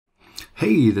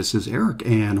Hey, this is Eric,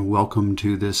 and welcome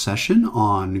to this session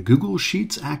on Google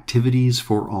Sheets activities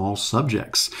for all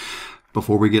subjects.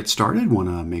 Before we get started, I want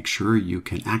to make sure you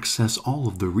can access all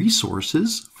of the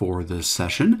resources for this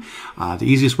session. The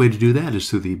easiest way to do that is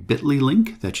through the bit.ly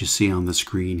link that you see on the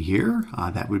screen here.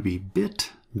 That would be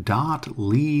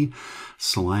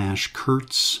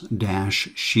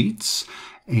bit.ly/Kurtz-Sheets.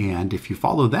 And if you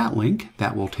follow that link,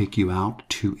 that will take you out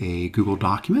to a Google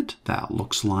document that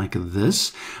looks like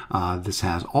this. This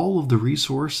has all of the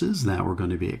resources that we're going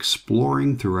to be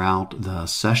exploring throughout the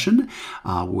session,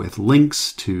 with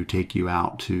links to take you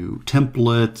out to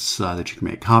templates that you can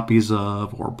make copies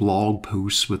of, or blog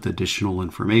posts with additional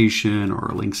information,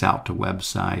 or links out to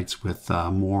websites with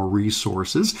more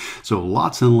resources. So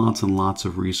lots and lots and lots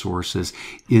of resources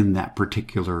in that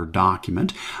particular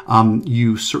document.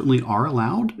 You certainly are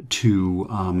allowed to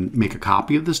make a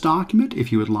copy of this document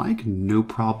if you would like. No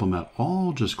problem at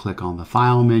all. Just click on the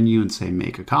File menu and say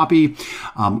Make a Copy.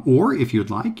 Or if you'd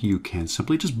like, you can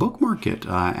simply just bookmark it.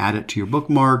 Add it to your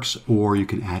bookmarks, or you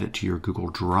can add it to your Google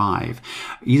Drive.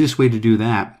 Easiest way to do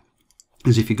that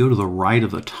is if you go to the right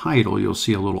of the title, you'll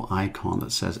see a little icon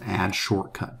that says Add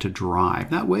Shortcut to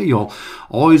Drive. That way you'll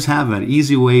always have an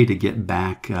easy way to get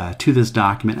back to this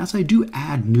document, as I do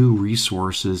add new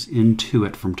resources into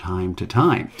it from time to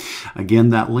time. Again,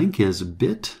 that link is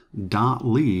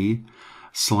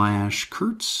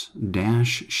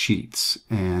bit.ly/Kurtz-Sheets,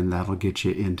 and that'll get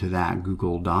you into that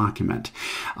Google document.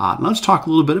 Let's talk a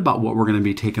little bit about what we're going to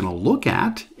be taking a look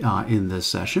at in this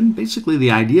session. Basically,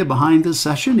 the idea behind this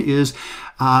session is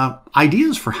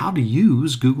ideas for how to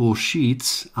use Google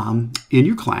Sheets in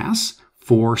your class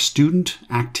for student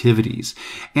activities.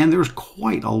 And there's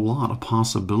quite a lot of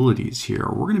possibilities here.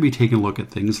 We're going to be taking a look at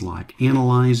things like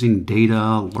analyzing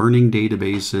data, learning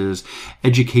databases,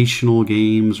 educational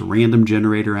games, random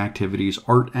generator activities,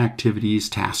 art activities,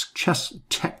 task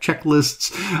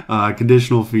checklists,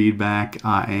 conditional feedback,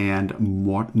 and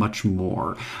much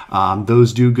more.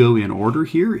 Those do go in order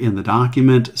here in the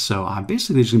document. So I'm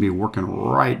basically just going to be working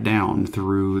right down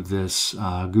through this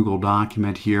Google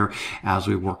document here as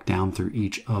we work down through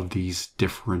each of these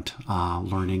different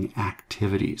learning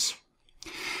activities.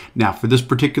 Now, for this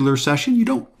particular session, you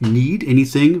don't need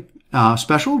anything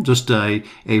special, just a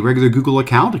regular Google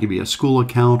account. It could be a school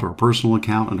account or a personal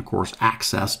account, and of course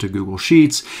access to Google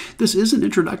Sheets. This is an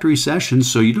introductory session,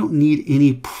 so you don't need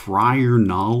any prior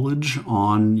knowledge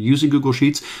on using Google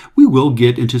Sheets. We will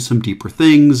get into some deeper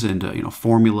things and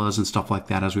formulas and stuff like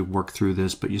that as we work through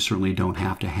this, but you certainly don't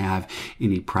have to have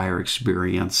any prior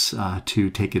experience to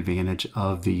take advantage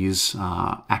of these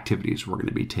activities we're going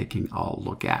to be taking a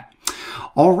look at.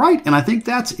 All right, and I think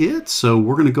that's it. So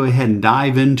we're going to go ahead and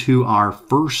dive into our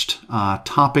first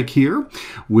topic here,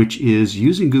 which is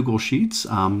using Google Sheets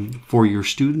for your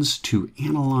students to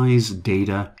analyze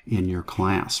data in your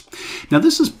class. Now,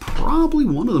 this is probably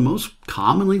one of the most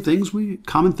common things we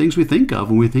think of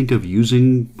when we think of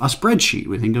using a spreadsheet.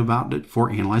 We think about it for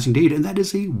analyzing data, and that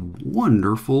is a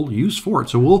wonderful use for it.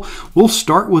 So we'll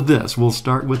start with this. We'll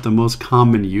start with the most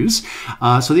common use.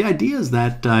 So the idea is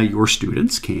that your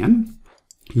students can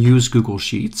use Google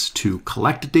Sheets to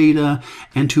collect data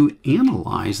and to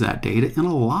analyze that data in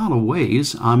a lot of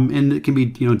ways, and it can be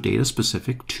data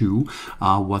specific to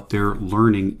what they're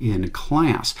learning in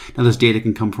class. Now, this data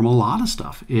can come from a lot of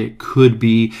stuff. It could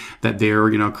be that they're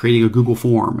creating a Google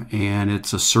form, and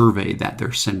it's a survey that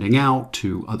they're sending out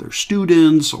to other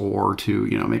students, or to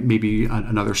maybe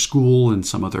another school in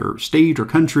some other state or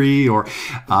country, or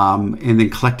and then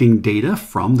collecting data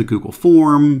from the Google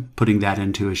form, putting that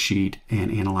into a sheet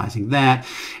and analyzing that,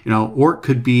 or it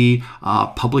could be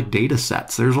public data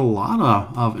sets. There's a lot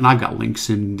of, and I've got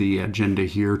links in the agenda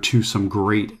here to some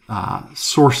great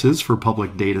sources for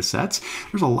public data sets.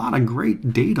 There's a lot of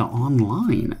great data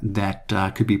online that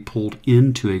could be pulled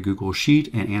into a Google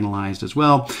Sheet and analyzed as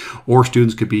well. Or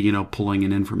students could be, pulling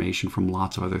in information from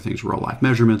lots of other things, real life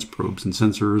measurements, probes and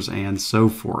sensors, and so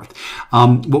forth.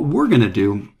 What we're going to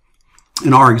do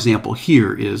in our example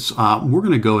here is we're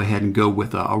going to go ahead and go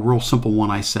with a real simple one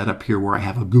I set up here, where I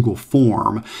have a Google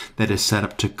form that is set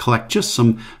up to collect just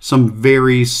some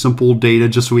very simple data,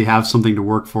 just so we have something to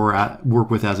work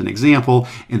with as an example,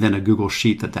 and then a Google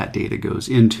Sheet that data goes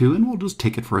into, and we'll just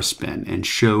take it for a spin and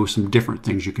show some different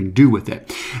things you can do with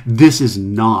it. This is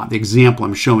not, the example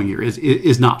I'm showing here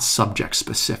is not subject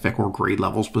specific or grade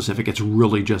level specific. It's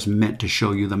really just meant to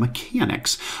show you the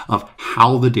mechanics of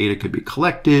how the data could be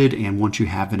collected, and once once you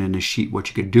have it in a sheet, what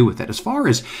you could do with it. As far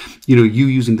as, you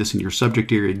using this in your subject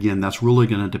area, again, that's really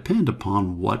going to depend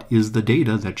upon what is the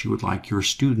data that you would like your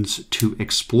students to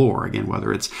explore. Again,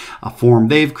 whether it's a form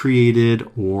they've created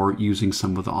or using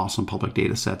some of the awesome public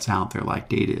data sets out there like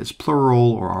Data is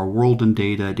Plural or Our World in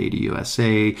Data, Data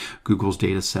USA, Google's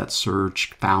Data Set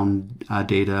Search, Found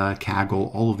Data,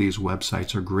 Kaggle. All of these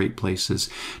websites are great places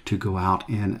to go out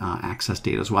and access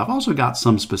data as well. I've also got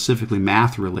some specifically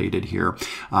math related here.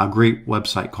 A great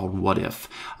website called What If.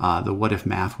 The What If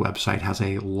Math website has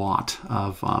a lot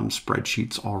of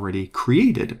spreadsheets already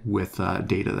created with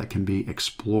data that can be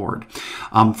explored.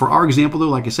 For our example though,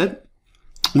 like I said,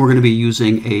 we're going to be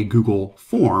using a Google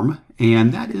form,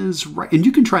 and that is right. And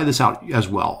you can try this out as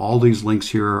well. All these links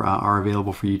here are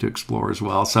available for you to explore as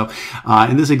well. So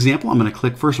in this example, I'm going to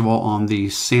click first of all on the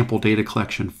sample data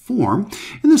collection form.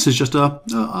 And this is just a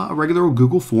regular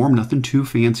Google form, nothing too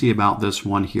fancy about this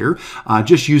one here.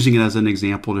 Just using it as an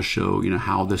example to show,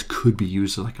 how this could be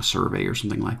used as like a survey or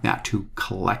something like that to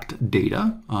collect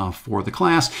data for the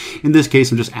class. In this case,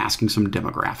 I'm just asking some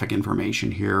demographic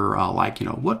information here, like,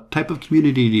 what type of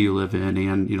community do you live in,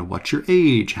 and what's your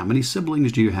age, how many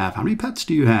siblings do you have, how many pets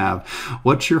do you have,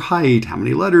 what's your height, how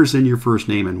many letters in your first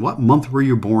name, and what month were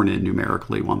you born in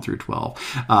numerically 1 through 12.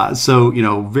 So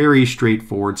very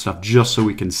straightforward stuff, just so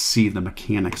we can see the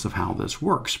mechanics of how this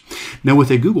works. Now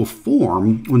with a Google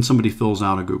form, when somebody fills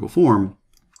out a Google form,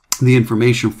 the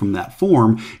information from that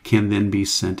form can then be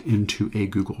sent into a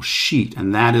Google Sheet,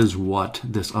 and that is what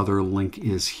this other link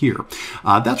is here.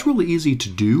 That's really easy to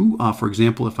do. For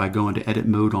example, if I go into edit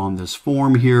mode on this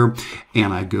form here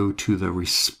and I go to the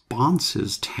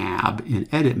Responses tab in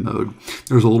edit mode,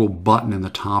 there's a little button in the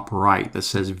top right that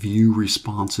says View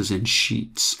Responses in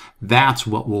Sheets. That's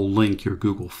what will link your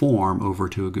Google form over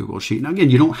to a Google Sheet. Now again,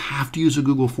 you don't have to use a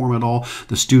Google form at all.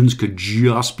 The students could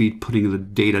just be putting the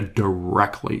data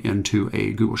directly into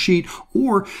a Google Sheet,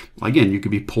 or again, you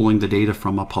could be pulling the data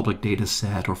from a public data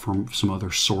set or from some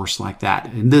other source like that.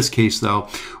 In this case though,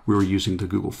 we were using the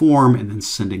Google form and then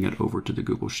sending it over to the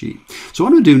Google Sheet. So what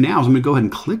I'm going to do now is I'm going to go ahead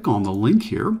and click on the link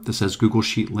here that says Google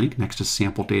Sheet link next to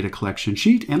sample data collection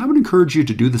sheet, and I would encourage you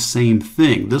to do the same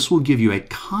thing. This will give you a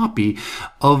copy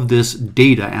of this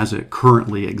data as it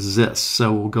currently exists.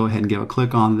 So we'll go ahead and give a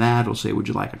click on that. It'll say, would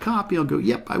you like a copy? I'll go,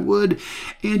 yep, I would,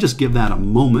 and just give that a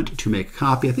moment to make a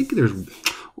copy. I think there's,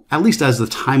 at least as the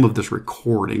time of this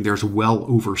recording, there's well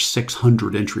over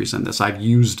 600 entries in this. I've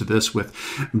used this with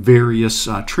various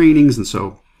trainings, and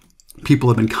so people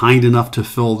have been kind enough to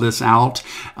fill this out.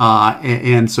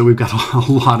 And so we've got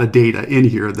a lot of data in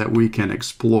here that we can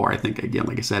explore. I think, again,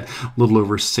 like I said, a little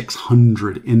over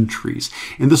 600 entries.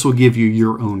 And this will give you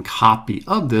your own copy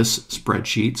of this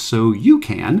spreadsheet so you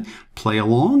can play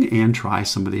along and try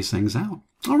some of these things out.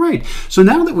 All right, so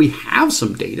now that we have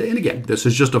some data, and again, this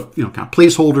is just a kind of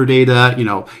placeholder data,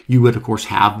 you would of course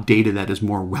have data that is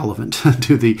more relevant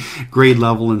to the grade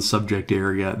level and subject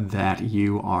area that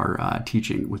you are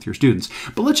teaching with your students.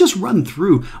 But let's just run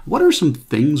through what are some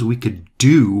things we could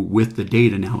do with the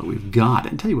data now that we've got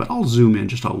it. And tell you what, I'll zoom in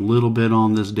just a little bit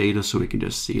on this data so we can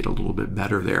just see it a little bit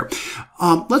better there.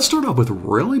 Let's start off with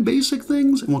really basic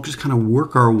things, and we'll just kind of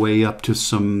work our way up to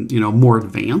some more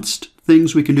advanced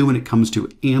things we can do when it comes to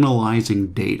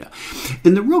analyzing data.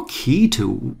 And the real key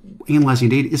to analyzing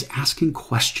data is asking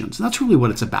questions. And that's really what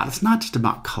it's about. It's not just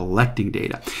about collecting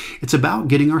data. It's about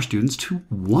getting our students to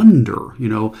wonder,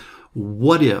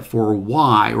 what if, or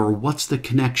why, or what's the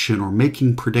connection, or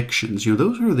making predictions.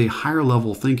 Those are the higher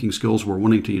level thinking skills we're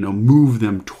wanting to, move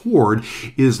them toward,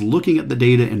 is looking at the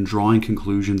data and drawing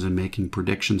conclusions and making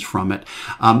predictions from it.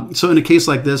 So in a case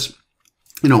like this,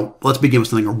 let's begin with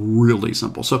something really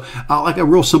simple. So like a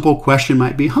real simple question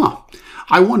might be,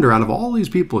 I wonder, out of all these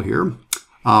people here,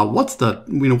 what's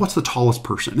the tallest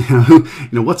person?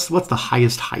 What's the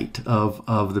highest height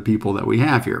of the people that we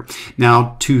have here?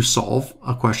 Now, to solve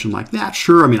a question like that,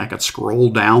 sure, I could scroll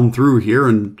down through here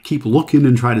and keep looking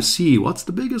and try to see what's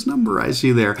the biggest number I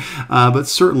see there. But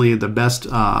certainly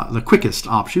the quickest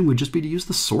option would just be to use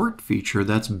the sort feature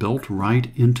that's built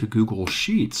right into Google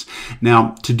Sheets.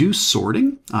 Now, to do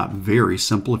sorting, very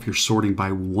simple. If you're sorting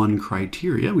by one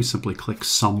criteria, we simply click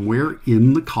somewhere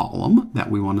in the column that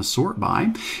we want to sort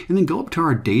by, and then go up to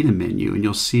our data menu, and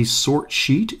you'll see sort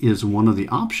sheet is one of the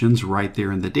options right there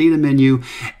in the data menu,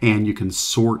 and you can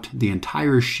sort the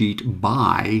entire sheet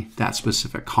by that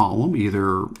specific column,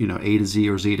 either A to Z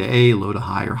or Z to A, low to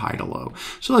high or high to low.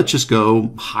 So let's just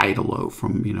go high to low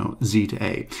from Z to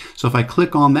A. So if I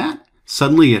click on that,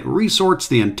 Suddenly it resorts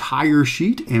the entire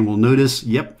sheet, and we'll notice,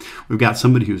 yep, we've got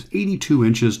somebody who's 82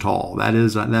 inches tall. That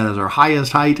is our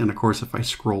highest height. And of course, if I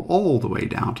scroll all the way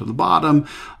down to the bottom,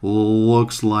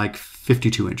 looks like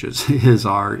 52 inches is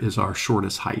our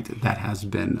shortest height that has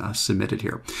been submitted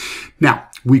here. Now,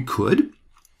 we could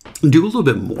do a little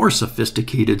bit more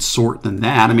sophisticated sort than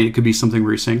that. I mean, it could be something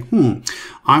where you're saying,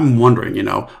 I'm wondering,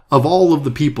 of all of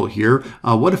the people here,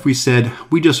 what if we said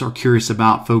we just are curious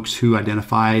about folks who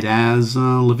identified as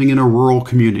living in a rural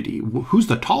community? Who's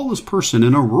the tallest person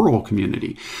in a rural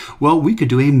community? Well, we could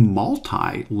do a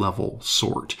multi-level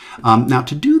sort. Now,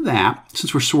 to do that,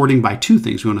 since we're sorting by two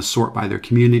things, we want to sort by their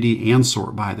community and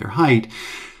sort by their height.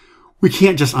 We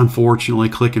can't just, unfortunately,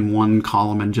 click in one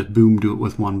column and just boom, do it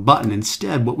with one button.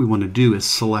 Instead, what we want to do is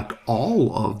select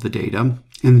all of the data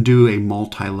and do a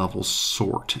multi-level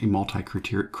sort, a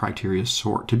multi-criteria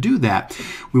sort. To do that,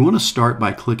 we want to start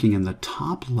by clicking in the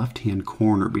top left-hand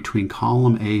corner between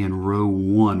column A and row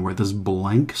 1, where this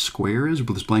blank square is,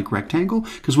 with this blank rectangle,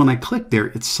 because when I click there,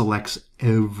 it selects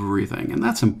everything. And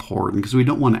that's important because we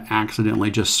don't want to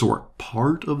accidentally just sort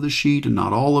part of the sheet and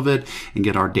not all of it and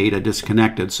get our data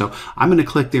disconnected. So I'm going to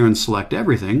click there and select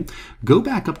everything, go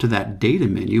back up to that data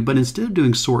menu, but instead of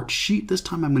doing sort sheet, this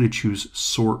time I'm going to choose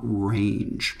sort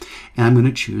range. And I'm going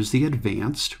to choose the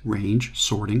advanced range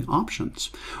sorting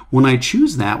options. When I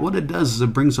choose that, what it does is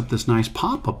it brings up this nice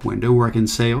pop-up window where I can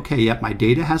say, okay, yep, my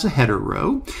data has a header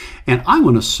row, and I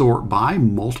want to sort by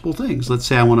multiple things. Let's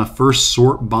say I want to first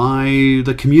sort by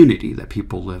the community that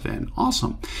people live in.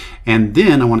 Awesome. And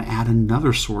then I want to add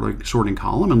another sorting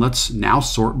column, and let's now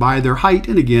sort by their height.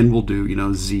 And again, we'll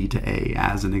do, Z to A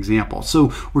as an example.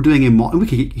 So we're doing and we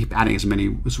can keep adding as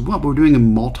many as well, but we're doing a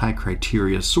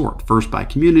multi-criteria sort, first by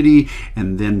community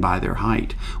and then by their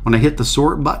height. When I hit the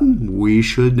sort button, we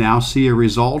should now see a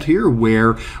result here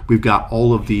where we've got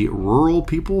all of the rural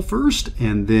people first,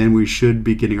 and then we should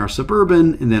be getting our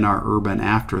suburban and then our urban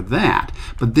after that.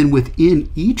 But then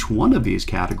within each one of these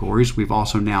categories, we've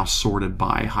also now sorted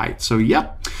by height. So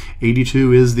yep,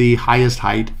 82 is the highest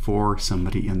height for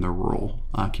somebody in the rural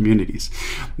communities.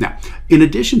 Now, in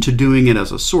addition to doing it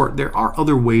as a sort, there are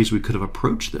other ways we could have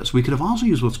approached this. We could have also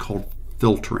used what's called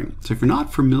filtering. So if you're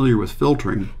not familiar with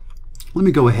filtering, let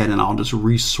me go ahead and I'll just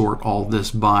resort all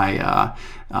this by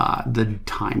the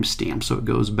timestamp, so it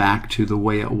goes back to the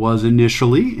way it was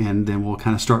initially, and then we'll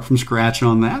kind of start from scratch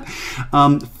on that.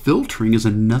 Filtering is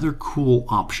another cool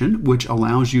option which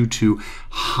allows you to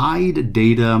hide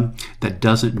data that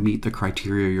doesn't meet the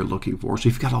criteria you're looking for. So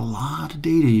if you've got a lot of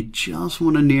data, you just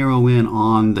want to narrow in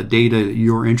on the data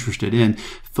you're interested in,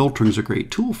 filtering is a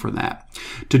great tool for that.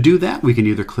 To do that, we can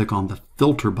either click on the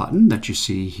filter button that you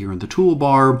see here in the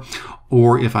toolbar,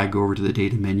 or if I go over to the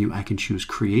data menu, I can choose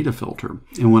create a filter.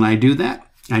 And when I do that,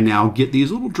 I now get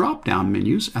these little drop-down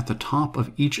menus at the top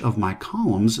of each of my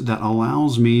columns that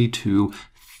allows me to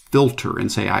filter and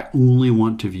say I only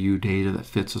want to view data that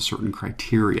fits a certain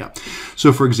criteria.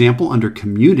 So for example, under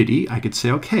community, I could say,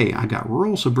 okay, I got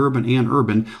rural, suburban, and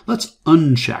urban. Let's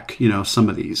uncheck, some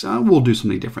of these. We'll do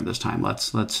something different this time.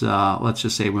 Let's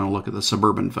just say we want to look at the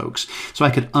suburban folks. So I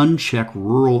could uncheck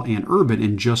rural and urban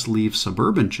and just leave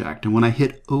suburban checked. And when I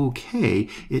hit OK,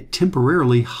 it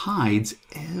temporarily hides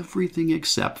everything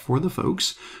except for the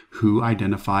folks who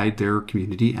identified their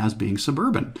community as being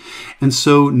suburban. And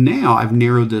so now I've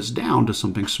narrowed this down to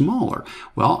something smaller.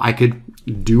 Well, I could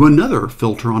do another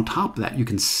filter on top of that. You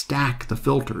can stack the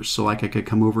filters. So like I could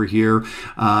come over here,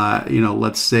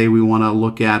 let's say we want to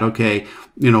look at, okay,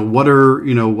 what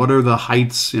are the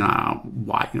heights,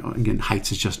 again,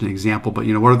 heights is just an example, but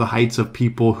what are the heights of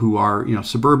people who are,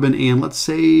 suburban and let's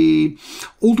say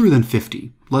older than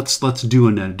 50. Let's do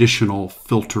an additional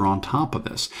filter on top of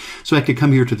this. So I could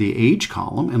come here to the age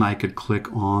column and I could click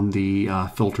on the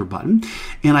filter button,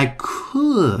 and I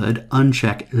could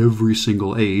uncheck every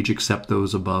single age except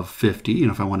those above 50,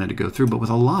 if I wanted to go through, but with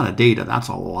a lot of data, that's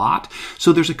a lot.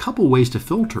 So there's a couple ways to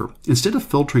filter. Instead of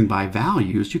filtering by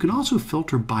values, you can also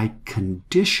filter by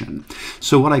condition.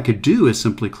 So what I could do is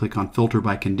simply click on filter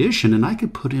by condition, and I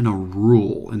could put in a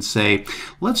rule and say,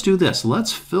 let's do this.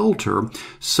 Let's filter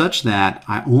such that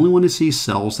I only want to see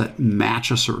cells that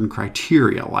match a certain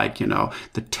criteria, like,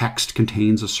 the text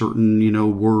contains a certain,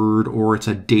 word, or it's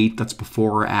a date that's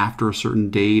before or after a certain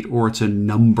date, or it's a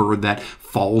number that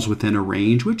falls within a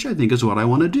range, which I think is what I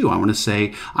want to do. I want to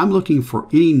say I'm looking for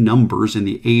any numbers in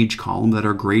the age column that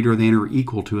are greater than or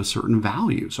equal to a certain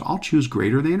value. So I'll choose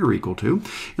greater than or equal to,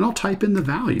 and I'll type in the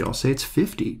value. I'll say it's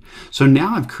 50. So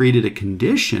now I've created a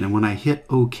condition, and when I hit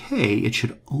OK, it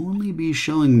should only be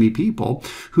showing me people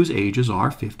whose ages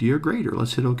are 50 or greater.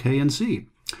 Let's hit OK and see.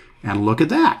 And look at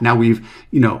that. Now we've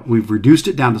reduced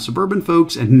it down to suburban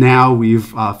folks, and now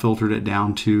we've filtered it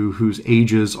down to whose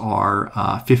ages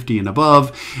are 50 and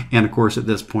above. And of course, at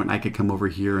this point, I could come over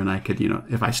here and I could,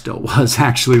 if I still was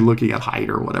actually looking at height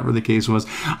or whatever the case was,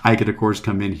 I could, of course,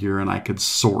 come in here and I could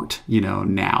sort,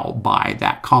 now by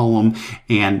that column.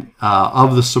 And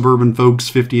of the suburban folks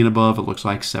 50 and above, it looks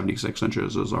like 76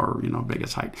 inches is our,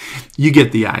 biggest height. You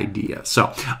get the idea.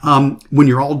 So when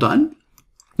you're all done,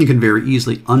 you can very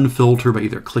easily unfilter by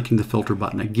either clicking the filter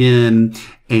button again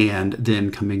and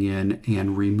then coming in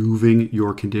and removing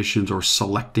your conditions or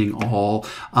selecting all.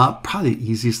 Probably the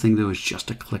easiest thing, though, is just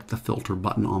to click the filter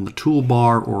button on the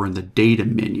toolbar or in the data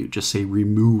menu. Just say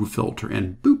remove filter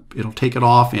and boop, it'll take it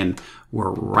off and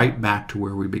we're right back to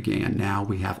where we began. Now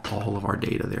we have all of our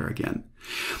data there again.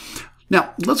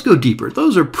 Now, let's go deeper.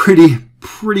 Those are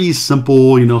pretty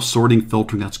simple, sorting,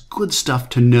 filtering. That's good stuff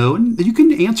to know. And you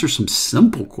can answer some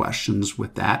simple questions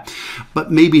with that,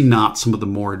 but maybe not some of the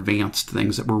more advanced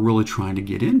things that we're really trying to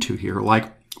get into here.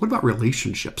 Like, what about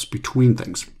relationships between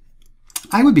things?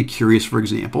 I would be curious, for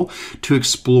example, to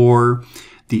explore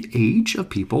the age of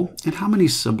people and how many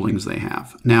siblings they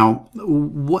have. Now,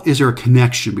 what is there a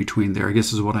connection between there? I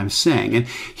guess is what I'm saying. And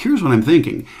here's what I'm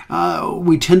thinking.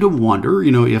 We tend to wonder,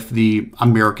 if the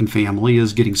American family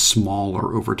is getting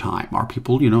smaller over time. Are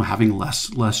people, having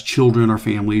less children or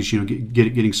families,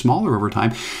 getting smaller over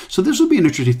time? So this would be an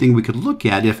interesting thing we could look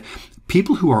at. If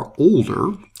people who are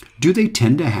older, do they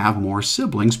tend to have more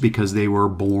siblings because they were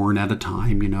born at a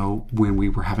time, when we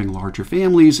were having larger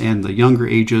families, and the younger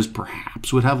ages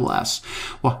perhaps would have less?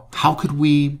 Well, how could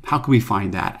we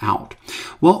find that out?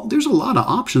 Well, there's a lot of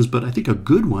options, but I think a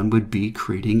good one would be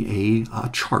creating a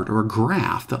chart or a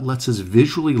graph that lets us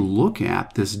visually look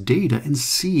at this data and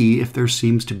see if there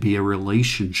seems to be a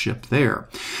relationship there.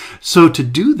 So to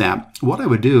do that, what I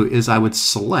would do is I would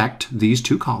select these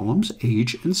two columns,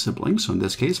 age and siblings. So in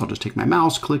this case, I'll just take my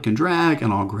mouse, click and drag,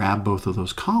 and I'll grab both of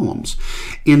those columns.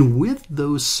 And with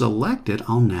those selected,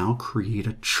 I'll now create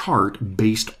a chart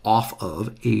based off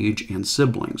of age and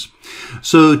siblings.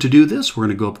 So to do this, we're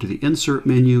going to go up to the Insert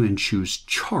menu and choose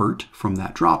Chart from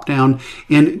that drop down.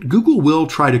 And Google will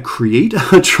try to create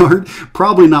a chart,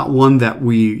 probably not one that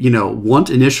we, want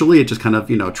initially. It just kind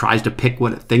of, tries to pick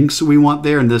what it thinks we want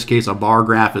there. In this case, a bar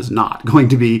graph is not going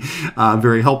to be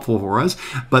very helpful for us.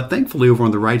 But thankfully, over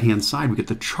on the right-hand side, we get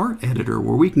the chart editor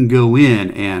where we can go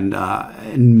in and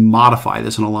modify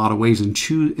this in a lot of ways,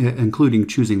 including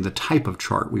choosing the type of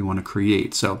chart we want to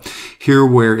create. So here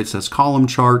where it says column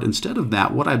chart, instead of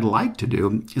that, what I'd like to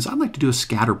do is I'd like to do a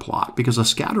scatter plot, because a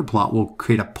scatter plot will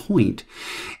create a point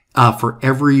for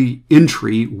every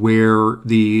entry where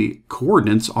the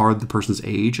coordinates are the person's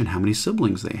age and how many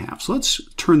siblings they have. So let's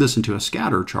turn this into a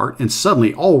scatter chart, and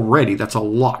suddenly already that's a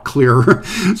lot clearer.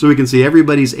 So we can see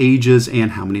everybody's ages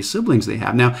and how many siblings they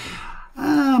have. Now,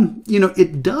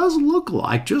 it does look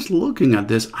like, just looking at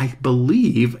this, I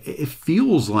believe it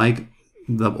feels like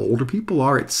the older people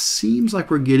are, it seems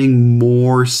like we're getting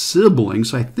more siblings.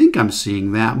 So I think I'm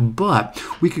seeing that, but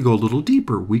we could go a little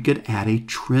deeper. We could add a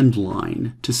trend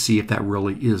line to see if that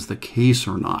really is the case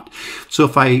or not. So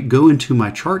if I go into my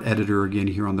chart editor again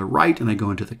here on the right, and I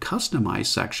go into the Customize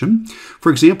section,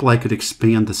 for example, I could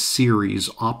expand the series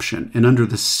option. And under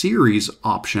the series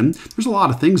option, there's a lot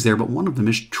of things there, but one of them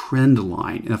is trend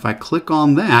line. And if I click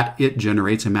on that, it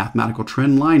generates a mathematical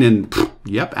trend line, and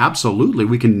yep, absolutely.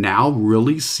 We can now really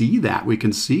see that. We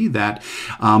can see that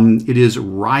it is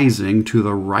rising to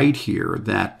the right here,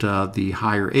 that the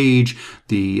higher age,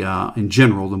 in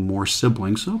general, the more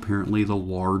siblings, so apparently the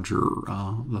larger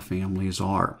the families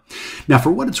are. Now,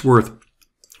 for what it's worth,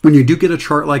 when you do get a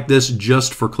chart like this,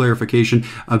 just for clarification,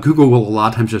 Google will a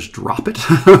lot of times just drop it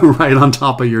right on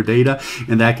top of your data,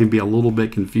 and that can be a little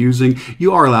bit confusing.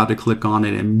 You are allowed to click on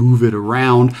it and move it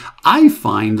around. I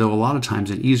find, though, a lot of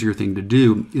times an easier thing to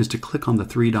do is to click on the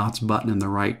three dots button in the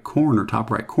right corner,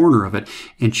 top right corner of it,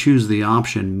 and choose the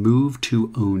option Move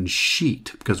to Own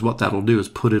Sheet, because what that'll do is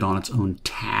put it on its own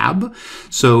tab.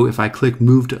 So if I click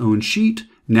Move to Own Sheet,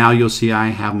 now you'll see I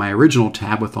have my original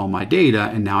tab with all my data,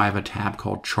 and now I have a tab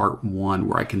called Chart 1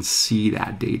 where I can see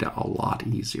that data a lot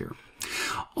easier.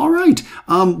 All right,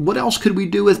 what else could we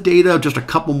do with data? Just a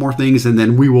couple more things, and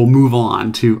then we will move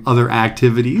on to other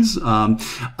activities.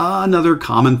 Another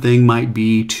common thing might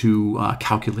be to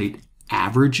calculate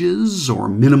averages or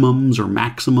minimums or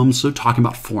maximums, so talking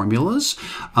about formulas.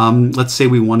 Let's say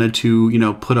we wanted to,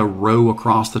 put a row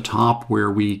across the top where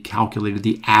we calculated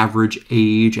the average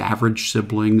age, average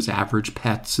siblings, average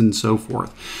pets, and so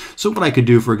forth. So what I could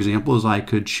do, for example, is I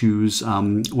could choose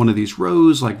one of these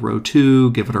rows, like row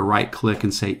 2, give it a right click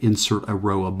and say insert a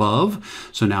row above.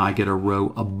 So now I get a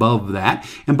row above that.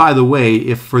 And by the way,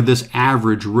 if for this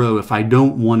average row, if I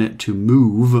don't want it to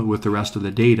move with the rest of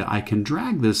the data, I can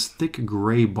drag this thick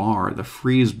gray bar, the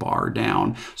freeze bar,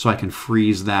 down so I can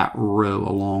freeze that row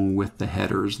along with the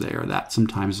headers there. That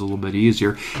sometimes is a little bit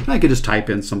easier. And I could just type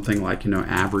in something like,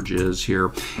 averages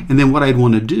here. And then what I'd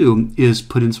want to do is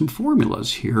put in some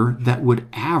formulas here that would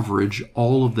average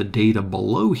all of the data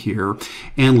below here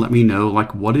and let me know,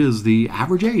 like, what is the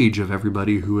average age of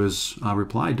everybody who has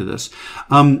replied to this.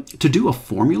 To do a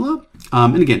formula,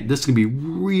 and again, this can be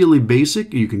really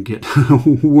basic. You can get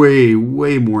way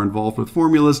more involved with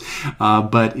formulas,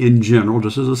 but in general,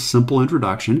 just as a simple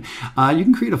introduction, you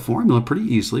can create a formula pretty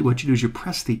easily. What you do is you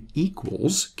press the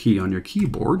equals key on your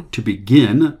keyboard to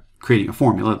begin creating a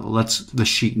formula. It lets the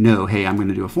sheet know, hey, I'm going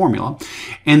to do a formula.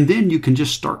 And then you can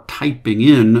just start typing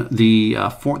in the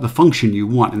function you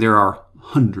want. And there are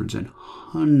hundreds and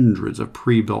hundreds of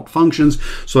pre-built functions.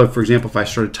 So for example, if I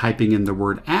started typing in the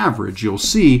word average, you'll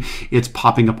see it's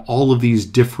popping up all of these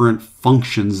different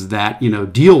functions that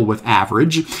deal with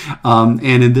average. And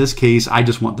in this case, I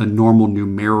just want the normal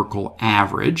numerical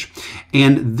average.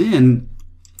 And then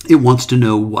it wants to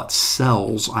know what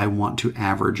cells I want to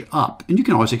average up. And you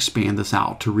can always expand this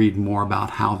out to read more about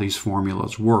how these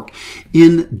formulas work.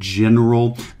 In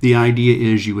general, the idea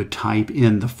is you would type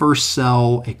in the first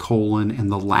cell, a colon,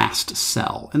 and the last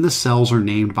cell. And the cells are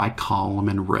named by column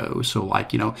and row. So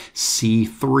like,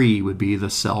 C3 would be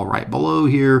the cell right below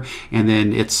here. And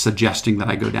then it's suggesting that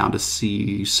I go down to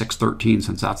C613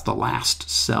 since that's the last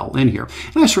cell in here.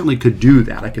 And I certainly could do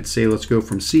that. I could say, let's go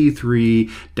from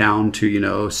C3 down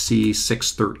to,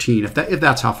 C613, if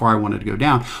that's how far I wanted to go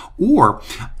down. Or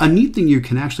a neat thing you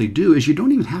can actually do is you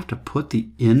don't even have to put the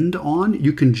end on.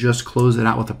 You can just close it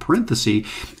out with a parenthesis.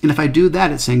 And if I do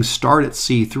that, it's saying start at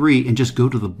C3 and just go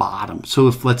to the bottom. So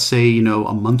if, let's say, a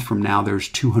month from now, there's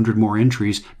 200 more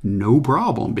entries, no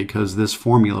problem, because this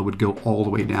formula would go all the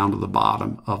way down to the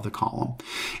bottom of the column.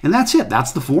 And that's it.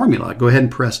 That's the formula. Go ahead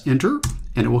and press enter,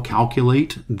 and it will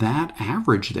calculate that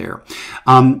average there.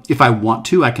 If I want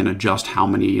to, I can adjust how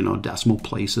many decimal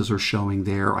places are showing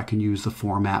there. I can use the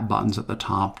format buttons at the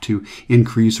top to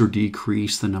increase or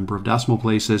decrease the number of decimal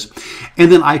places.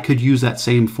 And then I could use that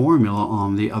same formula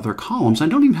on the other columns. I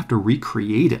don't even have to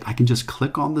recreate it. I can just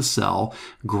click on the cell,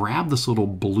 grab this little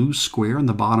blue square in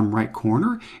the bottom right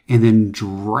corner, and then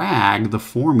drag the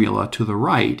formula to the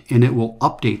right, and it will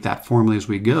update that formula as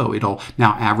we go. It'll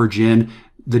now average in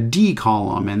the D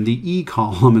column and the E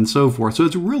column and so forth. So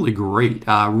it's really great,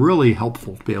 really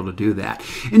helpful to be able to do that.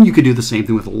 And you could do the same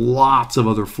thing with lots of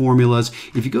other formulas.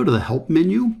 If you go to the help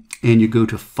menu and you go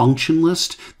to function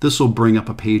list, this will bring up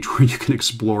a page where you can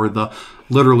explore the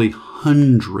literally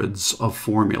hundreds of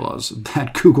formulas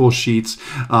that Google Sheets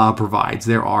provides.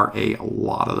 There are a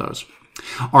lot of those.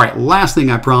 All right, last thing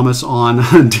I promise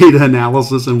on data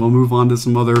analysis, and we'll move on to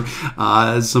some other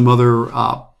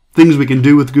things we can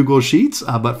do with Google Sheets.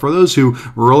 But for those who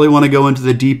really want to go into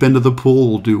the deep end of the pool,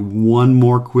 we'll do one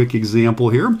more quick example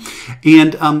here.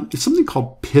 And it's something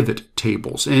called pivot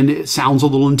tables. And it sounds a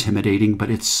little intimidating, but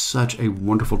it's such a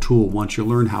wonderful tool once you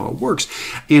learn how it works.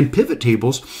 And pivot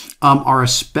tables are a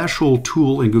special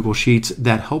tool in Google Sheets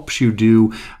that helps you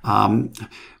do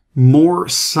more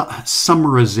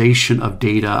summarization of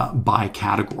data by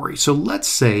category. So let's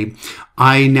say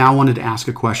I now wanted to ask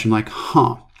a question like,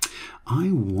 I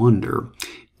wonder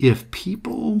if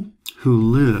people who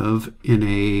live in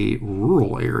a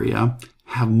rural area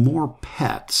have more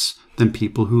pets than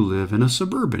people who live in a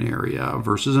suburban area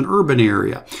versus an urban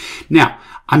area. Now,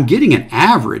 I'm getting an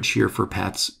average here for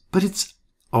pets, but it's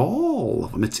all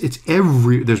of them. There's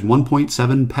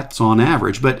 1.7 pets on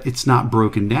average, but it's not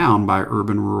broken down by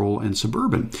urban, rural, and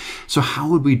suburban. So how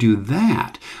would we do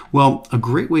that? Well, a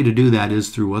great way to do that is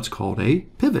through what's called a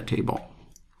pivot table.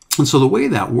 And so the way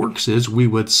that works is we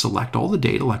would select all the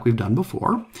data like we've done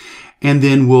before, and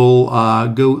then we'll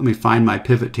go, let me find my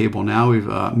pivot table now. We've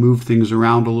moved things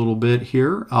around a little bit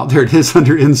here. Oh, there it is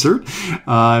under Insert. If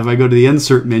I go to the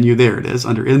Insert menu, there it is.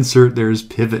 Under Insert, there's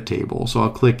Pivot Table. So I'll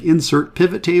click Insert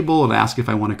Pivot Table. It'll ask if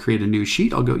I want to create a new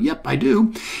sheet. I'll go, yep, I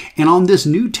do. And on this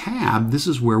new tab, this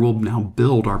is where we'll now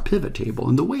build our pivot table.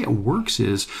 And the way it works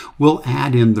is we'll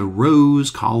add in the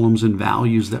rows, columns, and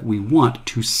values that we want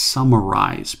to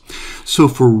summarize. So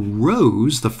for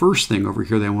rows, the first thing over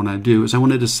here that I want to do is I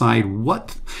want to decide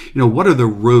what are the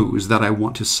rows that I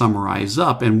want to summarize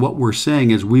up. And what we're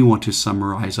saying is we want to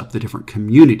summarize up the different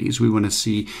communities. We want to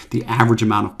see the average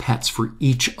amount of pets for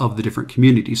each of the different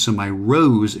communities. So my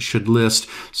rows should list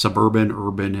suburban,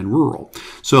 urban, and rural.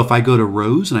 So if I go to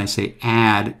rows and I say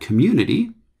add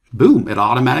community, boom, it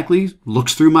automatically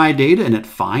looks through my data and it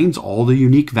finds all the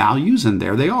unique values, and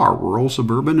there they are, rural,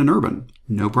 suburban, and urban.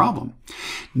 No problem.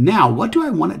 Now, what do I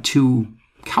want it to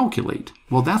calculate?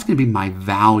 Well, that's going to be my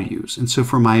values. And so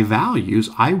for my values,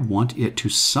 I want it to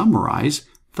summarize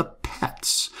the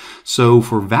pets. So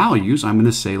for values, I'm going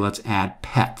to say, let's add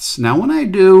pets. Now, when I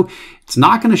do, it's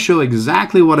not going to show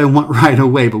exactly what I want right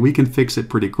away, but we can fix it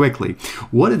pretty quickly.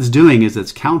 What it's doing is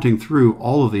it's counting through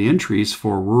all of the entries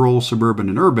for rural, suburban,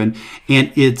 and urban,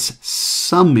 and it's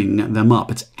summing them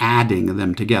up. It's adding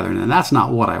them together. And that's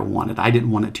not what I wanted. I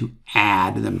didn't want it to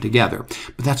add them together,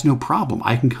 but that's no problem.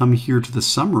 I can come here to the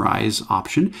summarize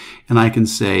option, and I can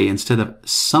say, instead of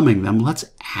summing them, let's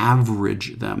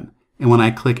average them. And when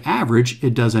I click average,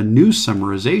 it does a new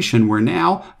summarization where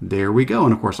now, there we go.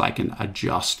 And of course, I can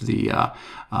adjust the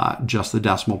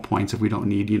decimal points if we don't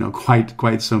need,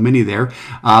 quite so many there.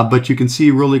 But you can see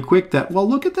really quick that, well,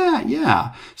 look at that.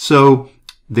 Yeah. So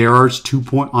there are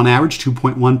on average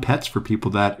 2.1 pets for people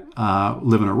that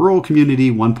live in a rural community,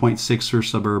 1.6 for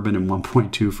suburban, and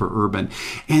 1.2 for urban.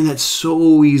 And that's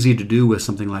so easy to do with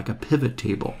something like a pivot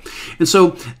table. And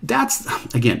so that's,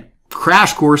 again,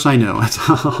 crash course, I know. It's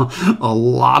a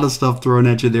lot of stuff thrown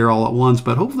at you there all at once,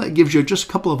 but hopefully that gives you just a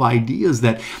couple of ideas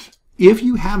that if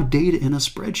you have data in a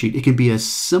spreadsheet, it can be as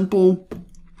simple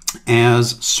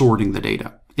as sorting the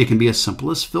data. It can be as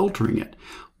simple as filtering it.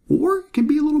 Or it can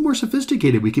be a little more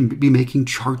sophisticated. We can be making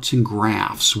charts and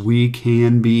graphs. We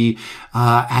can be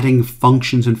adding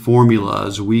functions and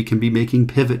formulas. We can be making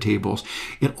pivot tables.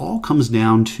 It all comes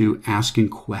down to asking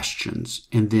questions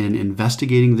and then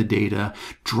investigating the data,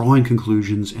 drawing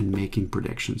conclusions, and making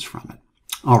predictions from it.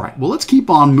 All right, well, let's keep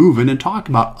on moving and talk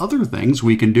about other things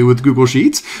we can do with Google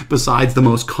Sheets besides the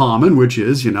most common, which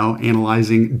is,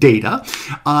 analyzing data.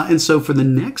 And so for the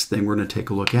next thing we're going to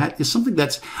take a look at is something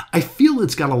that's, I feel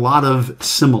it's got a lot of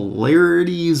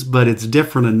similarities, but it's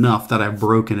different enough that I've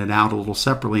broken it out a little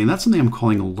separately. And that's something I'm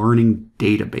calling learning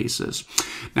databases.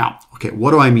 Now, okay, what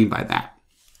do I mean by that?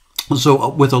 So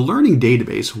with a learning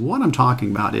database, what I'm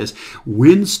talking about is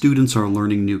when students are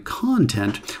learning new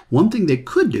content, one thing they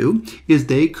could do is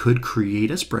they could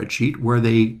create a spreadsheet where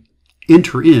they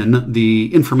enter in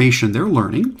the information they're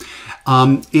learning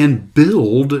and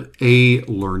build a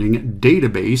learning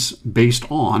database based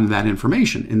on that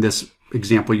information. In this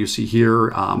example you see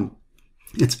here,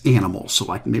 it's animals. So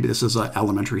like maybe this is an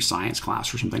elementary science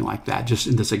class or something like that. Just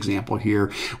in this example here,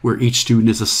 where each student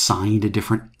is assigned a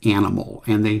different animal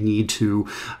and they need to,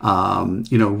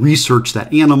 research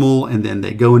that animal, and then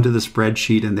they go into the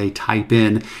spreadsheet and they type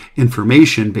in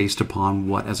information based upon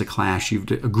what as a class you've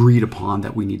agreed upon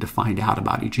that we need to find out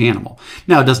about each animal.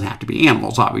 Now, it doesn't have to be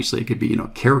animals. Obviously, it could be,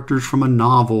 characters from a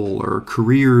novel or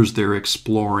careers they're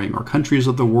exploring or countries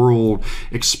of the world,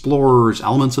 explorers,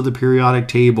 elements of the periodic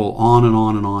table, on and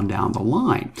on down the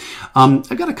line.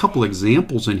 I've got a couple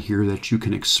examples in here that you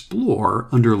can explore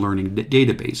under learning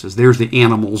databases. There's the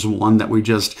animals one that we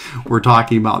just were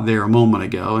talking about there a moment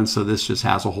ago, and so this just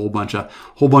has a whole bunch of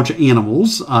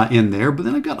animals in there. But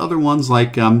then I've got other ones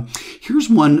like here's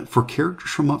one for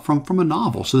characters from a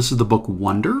novel. So this is the book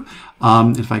Wonder.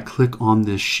 If I click on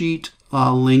this sheet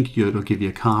link, it'll give you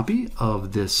a copy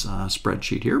of this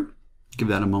spreadsheet here. Give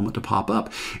that a moment to pop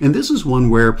up. And this is one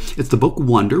where it's the book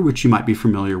Wonder, which you might be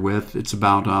familiar with. It's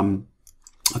about a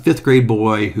fifth grade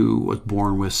boy who was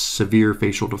born with severe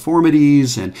facial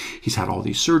deformities, and he's had all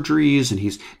these surgeries, and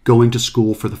he's going to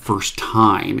school for the first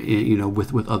time,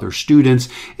 with other students.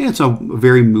 And it's a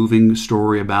very moving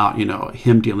story about,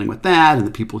 him dealing with that and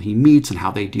the people he meets and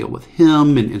how they deal with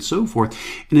him and so forth.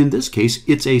 And in this case,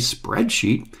 it's a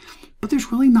spreadsheet, but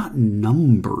there's really not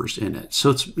numbers in it.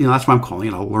 So it's, that's why I'm calling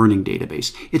it a learning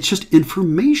database. It's just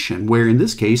information where, in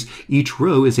this case, each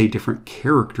row is a different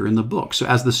character in the book. So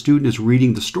as the student is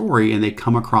reading the story and they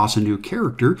come across a new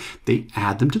character, they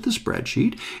add them to the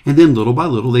spreadsheet, and then little by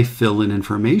little they fill in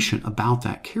information about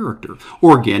that character.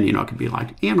 Or again, it could be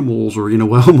like animals or,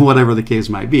 whatever the case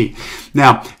might be.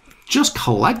 Now, just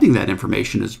collecting that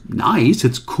information is nice.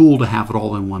 It's cool to have it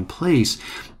all in one place.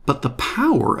 But the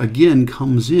power, again,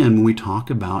 comes in when we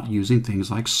talk about using things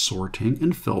like sorting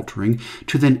and filtering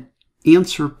to then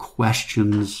answer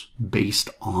questions based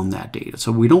on that data.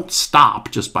 So we don't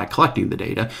stop just by collecting the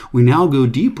data. We now go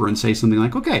deeper and say something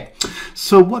like, okay,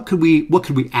 so what could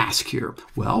we ask here?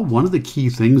 Well, one of the key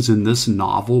things in this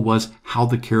novel was how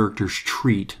the characters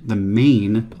treat the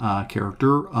main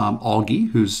character,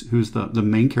 Augie, who's the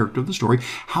main character of the story.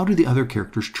 How do the other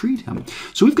characters treat him?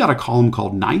 So we've got a column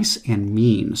called nice and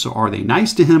mean. So are they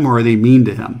nice to him or are they mean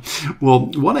to him? Well,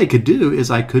 what I could do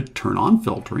is I could turn on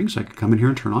filtering. So I could come in here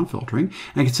and turn on filtering.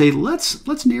 And I could say,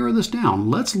 let's narrow this down.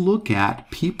 Let's look at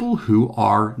people who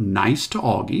are nice to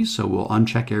Augie. So we'll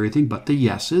uncheck everything but the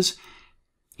yeses,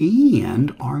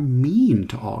 and are mean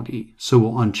to Augie. So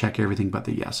we'll uncheck everything but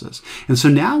the yeses. And so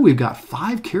now we've got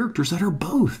 5 characters that are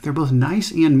both. They're both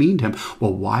nice and mean to him.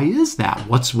 Well, why is that?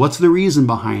 What's the reason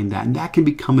behind that? And that can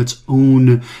become its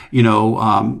own,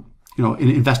 an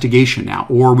investigation now.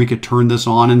 Or we could turn this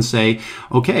on and say,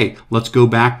 okay, let's go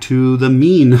back to the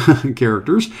mean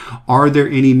characters. Are there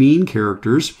any mean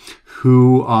characters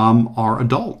who are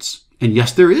adults? And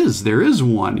yes, there is. There is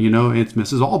one. It's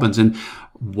Mrs. Albans. And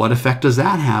what effect does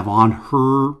that have on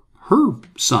her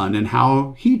son and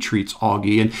how he treats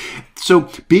Augie? And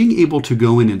so being able to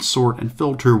go in and sort and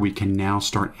filter, we can now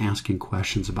start asking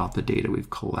questions about the data we've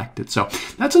collected. So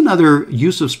that's another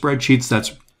use of spreadsheets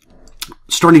that's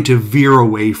starting to veer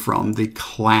away from the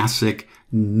classic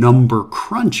number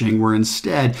crunching, where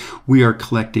instead we are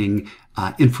collecting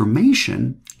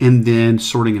information and then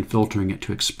sorting and filtering it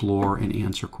to explore and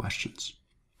answer questions.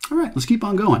 All right, let's keep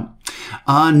on going.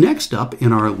 Next up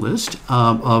in our list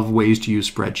of ways to use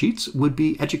spreadsheets would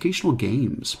be educational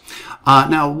games.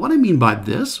 Now, what I mean by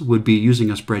this would be using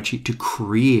a spreadsheet to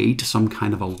create some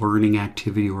kind of a learning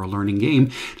activity or a learning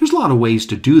game. There's a lot of ways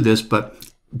to do this, but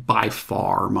by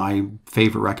far, my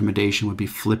favorite recommendation would be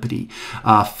Flippity.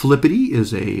 Flippity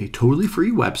is a totally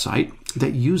free website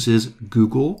that uses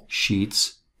Google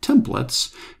Sheets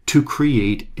templates to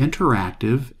create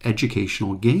interactive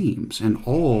educational games and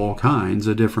all kinds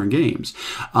of different games.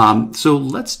 So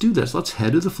let's do this. Let's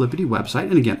head to the Flippity website.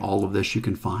 And again, all of this you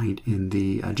can find in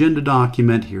the agenda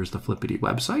document. Here's the Flippity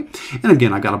website. And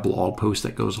again, I've got a blog post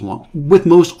that goes along with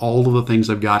most all of the things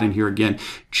I've got in here. Again,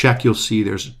 check, you'll see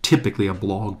there's typically a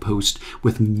blog post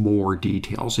with more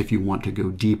details if you want to go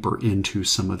deeper into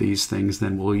some of these things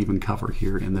than we'll even cover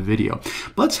here in the video.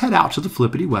 But let's head out to the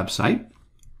Flippity website.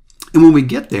 And when we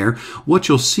get there, what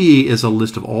you'll see is a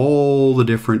list of all the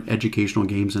different educational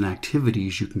games and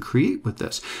activities you can create with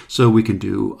this. So we can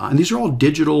do, and these are all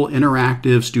digital,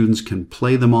 interactive. Students can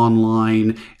play them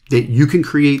online. That you can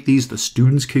create these, the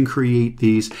students can create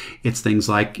these. It's things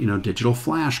like, digital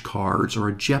flashcards or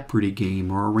a Jeopardy game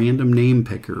or a random name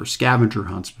picker, scavenger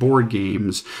hunts, board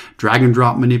games, drag and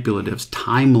drop manipulatives,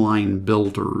 timeline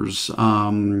builders,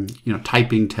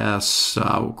 typing tests,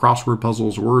 crossword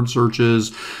puzzles, word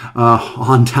searches,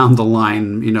 on down the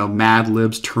line, Mad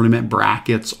Libs, tournament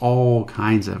brackets, all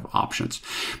kinds of options.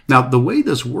 Now, the way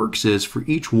this works is for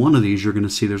each one of these, you're going to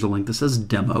see there's a link that says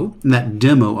demo, and that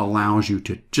demo allows you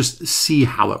to just see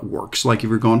how it works. Like if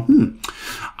you're going,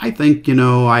 I think,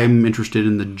 I'm interested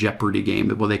in the Jeopardy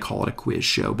game. Well, they call it a quiz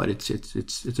show, but it's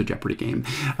a Jeopardy game.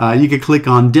 You could click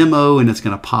on demo and it's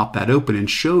going to pop that open and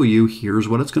show you, here's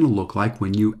what it's going to look like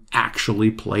when you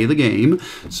actually play the game.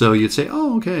 So you'd say,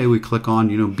 oh, okay, we click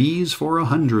on, bees for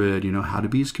 100, how do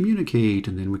bees communicate?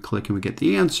 And then we click and we get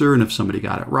the answer. And if somebody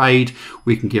got it right,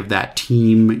 we can give that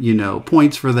team,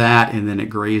 points for that. And then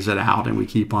it grays it out and we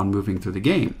keep on moving through the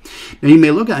game. Now you may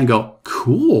look at it and go,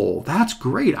 cool, that's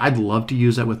great. I'd love to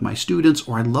use that with my students,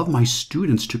 or I'd love my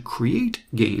students to create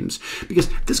games, because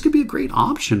this could be a great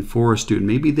option for a student.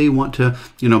 Maybe they want to,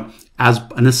 as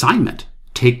an assignment,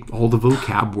 take all the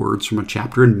vocab words from a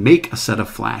chapter and make a set of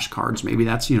flashcards. Maybe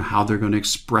that's, how they're going to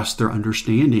express their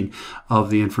understanding of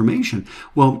the information.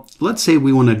 Well, let's say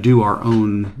we want to do our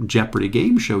own Jeopardy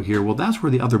game show here. Well, that's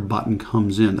where the other button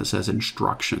comes in that says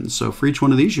instructions. So for each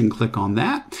one of these, you can click on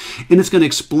that, and it's going to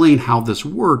explain how this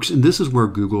works. And this is where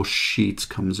Google Sheets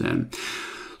comes in.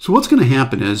 So what's going to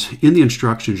happen is in the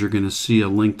instructions, you're going to see a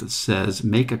link that says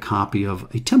make a copy of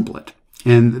a template.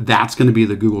 And that's going to be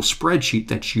the Google spreadsheet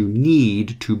that you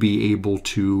need to be able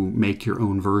to make your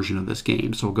own version of this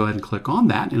game. So go ahead and click on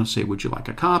that and it'll say, would you like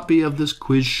a copy of this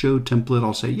quiz show template?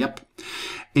 I'll say, yep.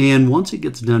 And once it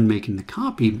gets done making the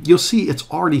copy, you'll see it's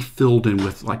already filled in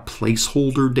with like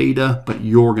placeholder data, but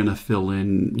you're going to fill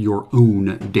in your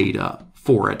own data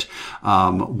for it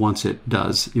once it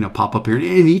does, pop up here.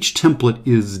 And each template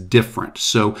is different.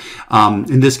 So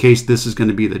in this case, this is going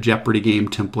to be the Jeopardy game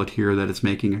template here that it's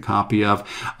making a copy of,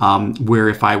 where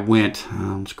if I went,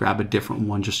 let's grab a different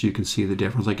one just so you can see the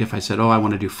difference. Like if I said, oh, I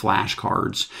want to do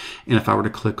flashcards, and if I were to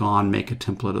click on make a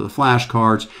template of the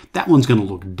flashcards, that one's going to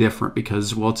look different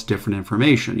because, well, it's different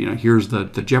information. Here's the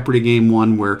Jeopardy game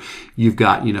one where you've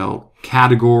got,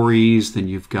 categories, then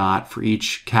you've got for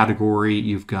each category,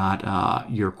 you've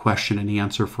got your question and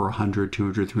answer for 100,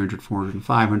 200, 300, 400, and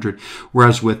 500.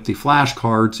 Whereas with the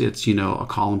flashcards, it's, a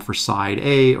column for side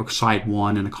A or side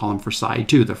 1 and a column for side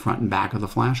 2, the front and back of the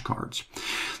flashcards.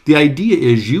 The idea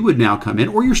is you would now come in,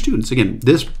 or your students, again,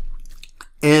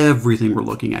 everything we're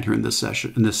looking at here in this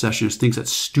session is things that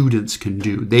students can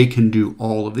do. They can do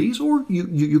all of these, or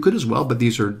you could as well, but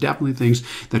these are definitely things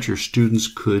that your students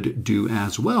could do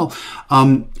as well.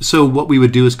 So what we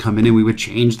would do is come in and we would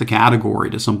change the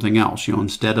category to something else.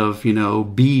 Instead of,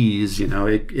 bees,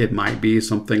 it might be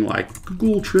something like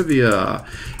Google Trivia.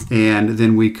 And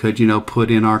then we could,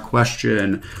 put in our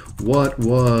question, what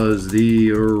was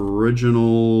the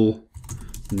original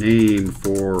name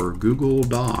for Google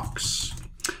Docs?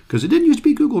 Because it didn't used to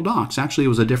be Google Docs. Actually, it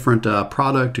was a different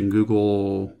product, and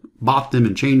Google bought them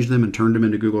and changed them and turned them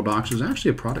into Google Docs. It was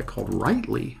actually a product called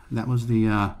Writely. That was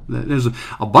there's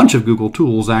a bunch of Google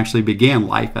tools actually began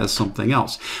life as something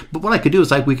else. But what I could do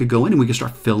is we could go in and we could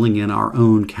start filling in our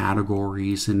own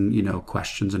categories and,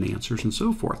 questions and answers and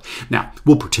so forth. Now,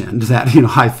 we'll pretend that,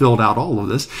 I filled out all of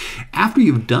this. After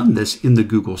you've done this in the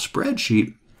Google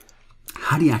spreadsheet,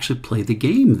 how do you actually play the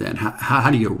game then? How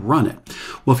do you run it?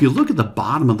 Well, if you look at the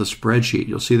bottom of the spreadsheet,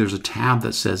 you'll see there's a tab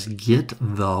that says Get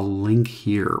the Link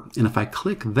Here. And if I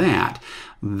click that,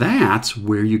 that's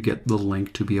where you get the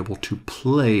link to be able to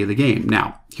play the game.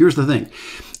 Now, here's the thing.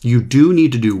 You do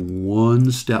need to do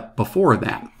one step before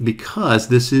that because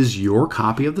this is your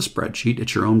copy of the spreadsheet.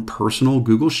 It's your own personal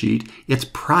Google Sheet. It's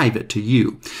private to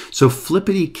you. So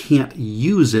Flippity can't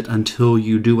use it until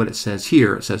you do what it says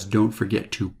here. It says don't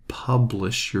forget to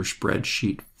publish your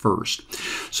spreadsheet first.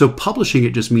 So publishing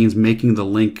it just means making the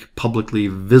link publicly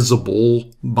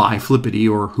visible by Flippity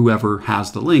or whoever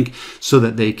has the link so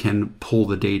that they can pull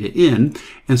the data in.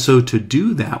 And so to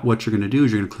do that, what you're going to do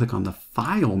is you're going to click on the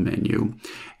File menu.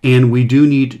 And we do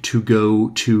need to go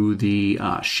to the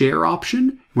share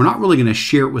option. We're not really going to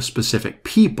share it with specific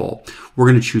people. We're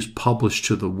going to choose publish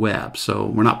to the web. So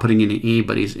we're not putting in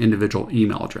anybody's individual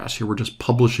email address here. We're just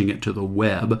publishing it to the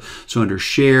web. So under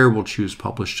share, we'll choose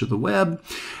publish to the web.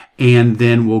 And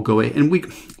then we'll go ahead, and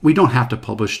we don't have to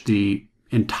publish the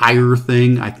entire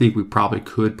thing. I think we probably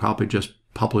could just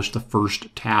publish the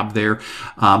first tab there,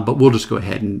 but we'll just go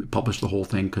ahead and publish the whole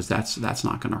thing because that's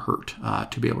not going to hurt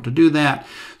to be able to do that.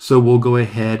 So we'll go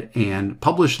ahead and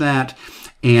publish that.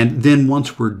 And then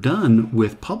once we're done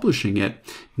with publishing it,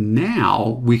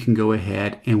 now we can go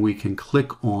ahead and we can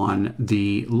click on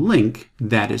the link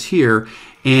that is here.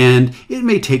 And it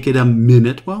may take it a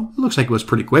minute. Well, it looks like it was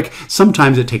pretty quick.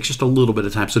 Sometimes it takes just a little bit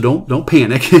of time. So don't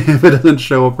panic if it doesn't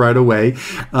show up right away.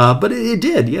 But it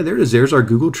did. Yeah, there it is. There's our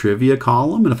Google Trivia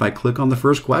column. And if I click on the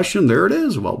first question, there it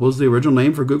is. What was the original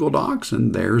name for Google Docs?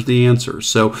 And there's the answer.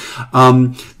 So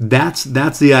that's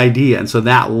the idea. And so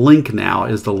that link now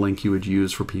is the link you would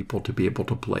use for people to be able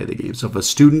to play the game. So if a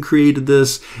student created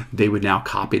this, they would now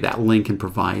copy that link and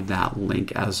provide that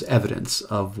link as evidence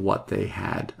of what they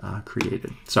had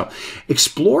created. So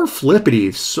explore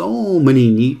Flippity. So many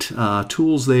neat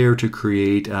tools there to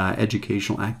create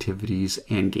educational activities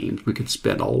and games. We could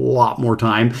spend a lot more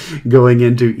time going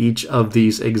into each of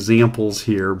these examples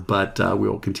here, but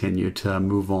we'll continue to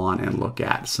move on and look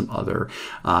at some other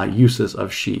uses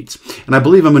of sheets. And I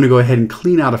believe I'm going to go ahead and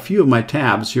clean out a few of my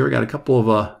tabs here. I got a couple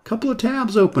of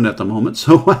tabs open at the moment.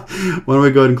 So why don't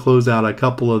we go ahead and close out a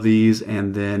couple of these,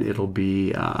 and then it'll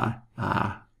be a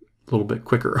little bit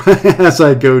quicker as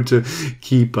I go to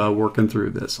keep working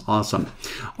through this. Awesome.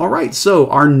 All right, so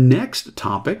our next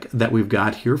topic that we've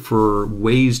got here for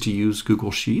ways to use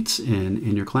Google Sheets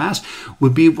in your class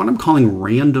would be what I'm calling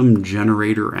random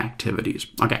generator activities.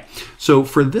 Okay, so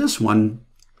for this one,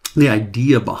 the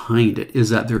idea behind it is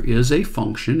that there is a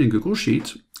function in Google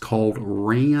Sheets called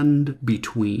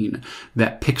rand_between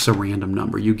that picks a random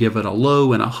number. You give it a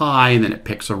low and a high, and then it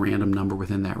picks a random number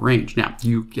within that range. Now,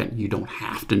 you don't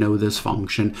have to know this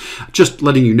function, just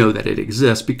letting you know that it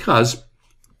exists because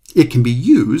it can be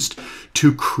used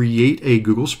to create a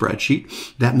Google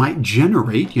spreadsheet that might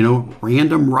generate,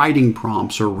 random writing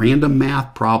prompts or random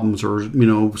math problems or,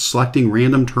 selecting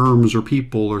random terms or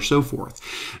people or so forth.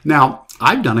 Now,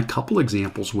 I've done a couple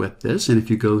examples with this, and if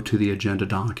you go to the agenda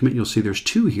document, you'll see there's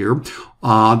two here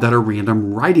that are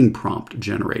random writing prompt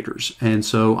generators. And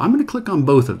so I'm going to click on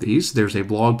both of these. There's a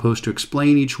blog post to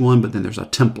explain each one, but then there's a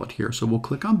template here. So we'll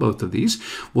click on both of these.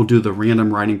 We'll do the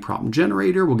random writing prompt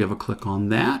generator. We'll give a click on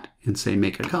that and say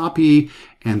make a copy,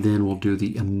 and then we'll do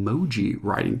the emoji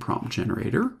writing prompt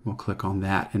generator. We'll click on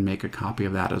that and make a copy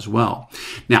of that as well.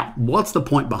 Now, what's the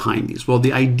point behind these? Well,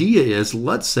 the idea is,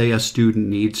 let's say a student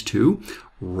needs to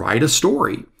write a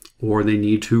story, or they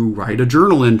need to write a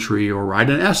journal entry, or write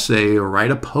an essay, or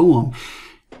write a poem.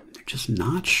 Just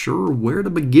not sure where to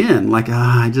begin. Like,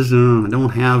 I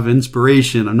don't have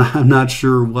inspiration. I'm not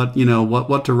sure what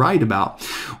to write about.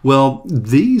 Well,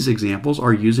 these examples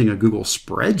are using a Google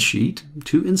spreadsheet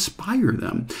to inspire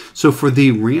them. So for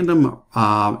the random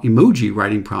emoji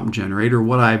writing prompt generator,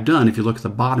 what I've done, if you look at the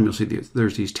bottom, you'll see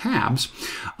there's these tabs.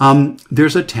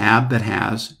 There's a tab that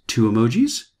has 2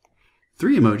 emojis,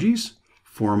 3 emojis,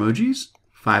 4 emojis,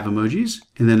 5 emojis,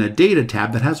 and then a data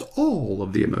tab that has all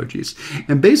of the emojis.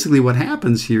 And basically what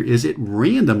happens here is it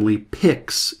randomly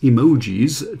picks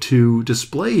emojis to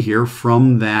display here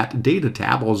from that data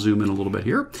tab. I'll zoom in a little bit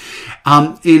here.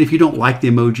 And if you don't like the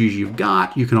emojis you've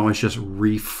got, you can always just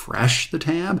refresh the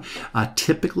tab.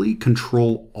 Typically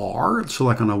Control R, so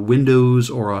like on a Windows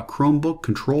or a Chromebook,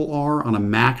 Control R. On a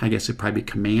Mac, I guess it'd probably be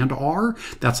Command R.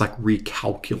 That's like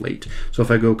recalculate. So if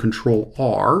I go Control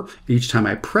R, each time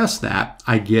I press that,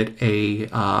 I get a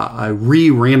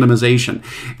re-randomization.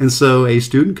 And so a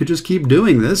student could just keep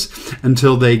doing this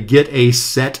until they get a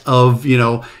set of,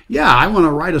 yeah, I want to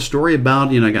write a story about,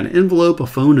 I got an envelope, a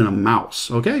phone, and a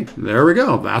mouse. Okay, there we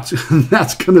go.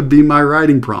 That's going to be my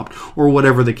writing prompt, or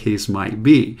whatever the case might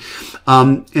be.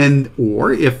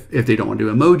 Or if they don't want to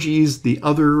do emojis, the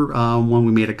other one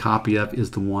we made a copy of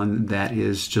is the one that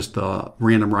is just the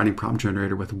random writing prompt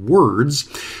generator with words.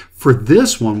 For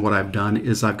this one, what I've done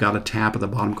is I've got a tab at the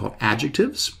bottom called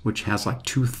Adjectives, which has like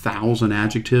 2,000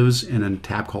 adjectives, and a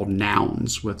tab called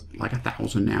Nouns with like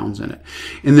 1,000 nouns in it.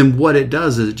 And then what it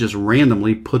does is it just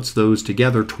randomly puts those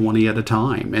together 20 at a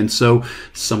time. And so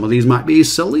some of these might be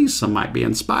silly, some might be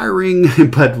inspiring,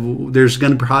 but there's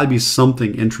going to probably be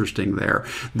something interesting there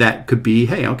that could be,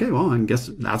 hey, okay, well, I guess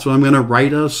that's what I'm going to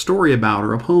write a story about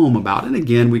or a poem about. And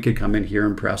again, we could come in here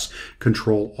and press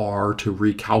Control R to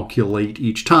recalculate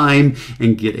each time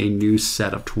and get a new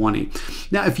set of 20.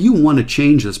 Now, if you want to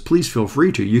change this, please feel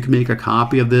free to. You can make a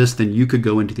copy of this, then you could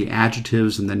go into the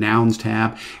Adjectives and the Nouns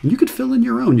tab, and you could fill in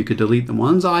your own. You could delete the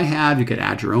ones I have, you could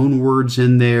add your own words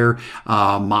in there,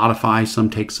 modify some,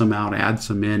 take some out, add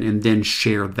some in, and then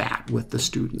share that with the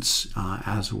students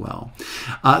as well.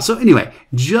 So anyway,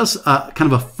 just kind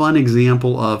of a fun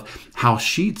example of how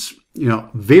Sheets,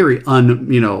 very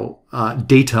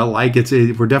data-like.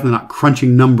 We're definitely not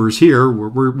crunching numbers here.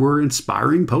 We're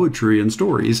inspiring poetry and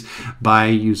stories by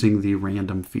using the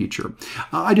random feature.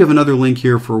 I do have another link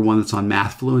here for one that's on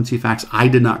math fluency facts. I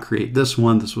did not create this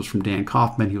one. This was from Dan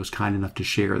Kaufman. He was kind enough to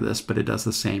share this, but it does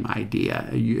the same idea.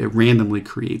 It randomly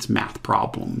creates math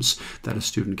problems that a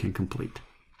student can complete.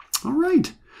 All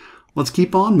right. Let's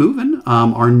keep on moving.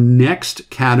 Our next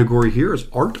category here is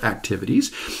art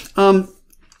activities.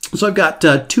 So I've got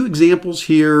 2 examples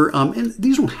here, and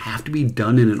these don't have to be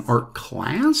done in an art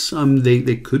class.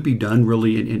 They could be done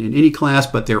really in any class,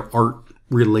 but they're art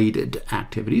related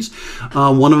activities.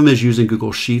 One of them is using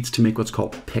Google Sheets to make what's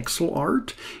called pixel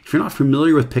art. If you're not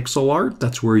familiar with pixel art,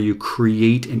 that's where you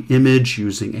create an image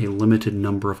using a limited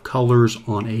number of colors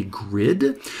on a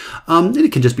grid. And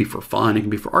it can just be for fun, it can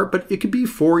be for art, but it could be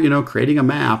for, creating a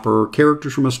map or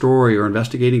characters from a story or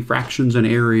investigating fractions and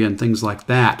area and things like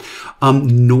that.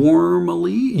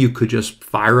 Normally, you could just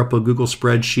fire up a Google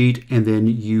spreadsheet and then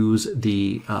use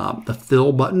the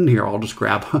fill button. Here, I'll just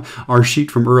grab our sheet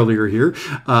from earlier here.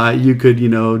 You could,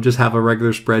 just have a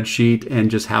regular spreadsheet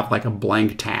and just have like a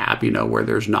blank tab, where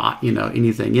there's not,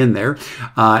 anything in there.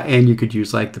 And you could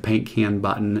use like the paint can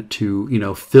button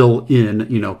to, fill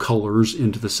in, colors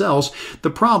into the cells.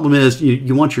 The problem is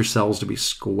you want your cells to be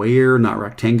square, not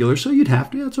rectangular. So you'd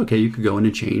have to, it's okay. You could go in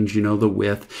and change, the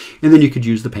width, and then you could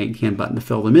use the paint can button to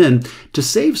fill them in. To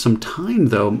save some time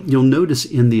though, you'll notice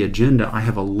in the agenda, I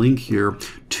have a link here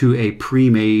to a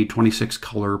pre-made 26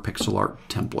 color pixel art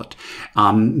template.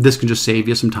 This can just save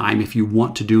you some time if you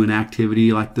want to do an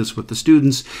activity like this with the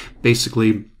students.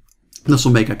 Basically, This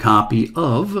will make a copy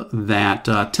of that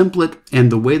template,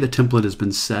 and the way the template has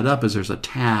been set up is there's a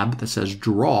tab that says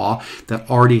Draw that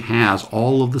already has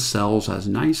all of the cells as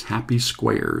nice happy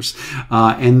squares.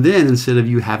 And then instead of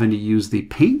you having to use the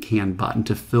paint can button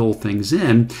to fill things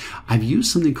in, I've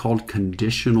used something called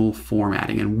conditional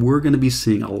formatting, and we're going to be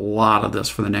seeing a lot of this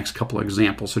for the next couple of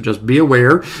examples. So just be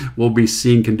aware, we'll be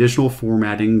seeing conditional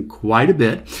formatting quite a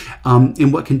bit.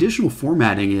 And what conditional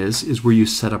formatting is where you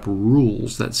set up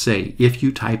rules that say, if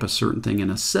you type a certain thing in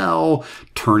a cell,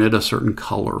 turn it a certain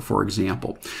color, for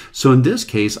example. So in this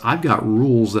case, I've got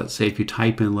rules that say if you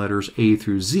type in letters A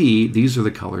through Z, these are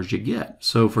the colors you get.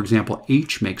 So for example,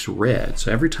 H makes red.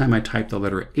 So every time I type the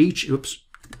letter H,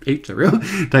 there we go,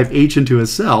 type H into a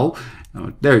cell,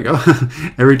 oh, there you go.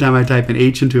 Every time I type an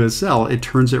H into a cell, it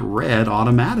turns it red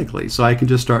automatically. So I can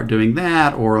just start doing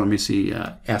that, or let me see,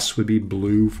 S would be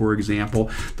blue, for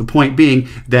example. The point being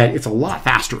that it's a lot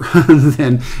faster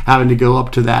than having to go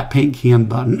up to that paint can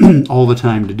button all the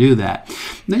time to do that.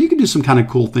 Now you can do some kind of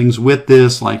cool things with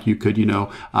this, like you could,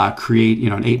 create,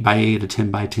 an 8x8, a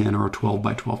 10x10, or a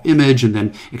 12x12 image, and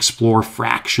then explore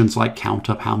fractions, like count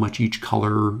up how much each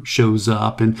color shows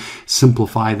up, and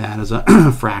simplify that as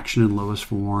a fraction in lowest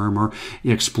form, or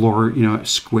explore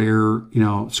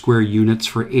square units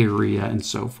for area and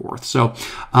so forth. So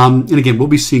and again, we'll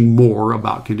be seeing more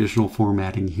about conditional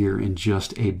formatting here in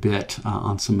just a bit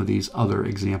on some of these other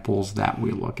examples that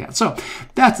we look at. So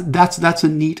that's a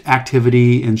neat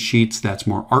activity in Sheets that's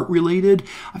more art related.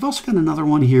 I've also got another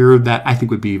one here that I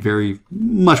think would be very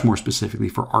much more specifically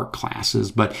for art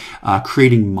classes, but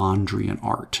creating Mondrian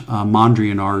art.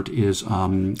 Mondrian art is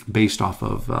based off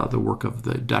of the work of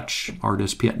the Dutch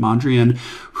artist Piet Mondrian,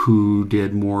 who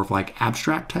did more of like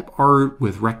abstract type art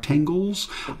with rectangles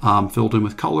filled in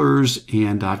with colors.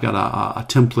 And I've got a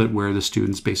template where the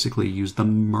students basically use the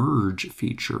merge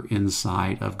feature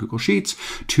inside of Google Sheets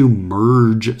to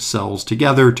merge cells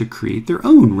together to create their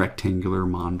own rectangular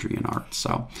Mondrian art.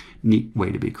 So neat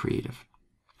way to be creative.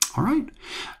 All right,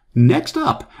 next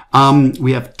up,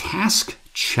 we have task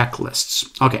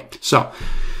checklists. Okay, so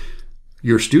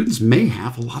your students may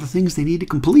have a lot of things they need to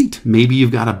complete. Maybe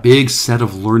you've got a big set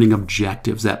of learning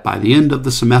objectives that by the end of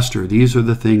the semester, these are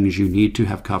the things you need to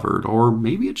have covered. Or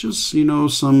maybe it's just,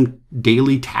 some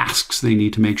daily tasks they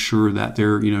need to make sure that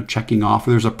they're, checking off. Or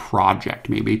there's a project.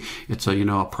 Maybe it's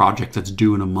a project that's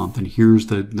due in a month, and here's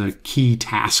the key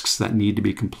tasks that need to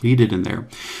be completed in there.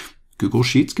 Google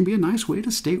Sheets can be a nice way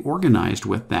to stay organized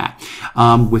with that.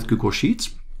 With Google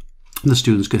Sheets, the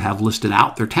students could have listed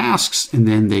out their tasks, and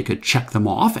then they could check them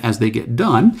off as they get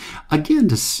done. Again,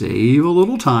 to save a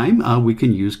little time, we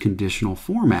can use conditional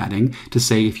formatting to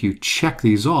say if you check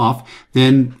these off,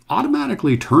 then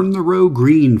automatically turn the row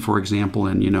green, for example,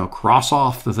 and cross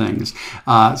off the things.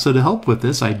 So to help with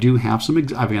this, I do have I've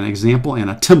got an example and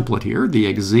a template here. The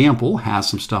example has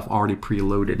some stuff already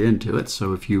preloaded into it.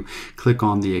 So if you click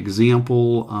on the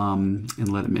example and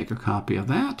let it make a copy of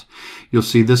that, you'll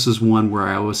see this is one where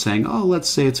I was saying, oh, let's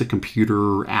say it's a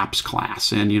computer apps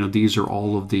class, and these are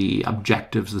all of the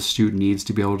objectives the student needs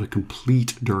to be able to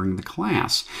complete during the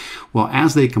class. Well,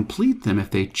 as they complete them,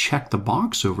 if they check the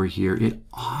box over here, it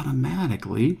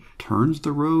automatically turns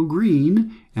the row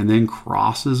green and then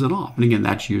crosses it off. And again,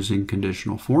 that's using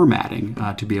conditional formatting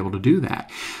to be able to do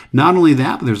that. Not only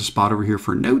that, but there's a spot over here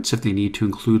for notes if they need to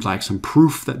include like some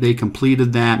proof that they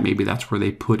completed that. Maybe that's where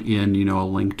they put in, a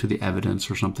link to the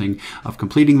evidence or something of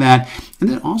completing that. And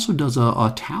then it also does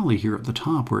a tally here at the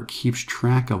top where it keeps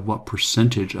track of what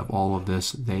percentage of all of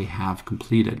this they have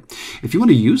completed. If you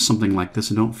want to use something like this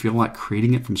and don't feel like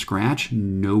creating it from scratch,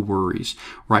 no worries.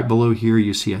 Right below here,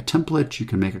 you see a template. You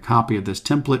can make a copy of this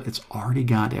template. It's already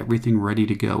got everything ready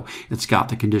to go. It's got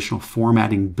the conditional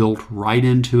formatting built right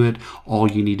into it. All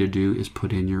you need to do is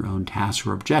put in your own tasks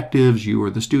or objectives. You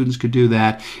or the students could do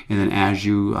that. And then as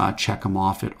you check them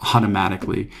off, it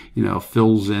automatically,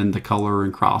 fills in the color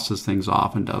and crosses things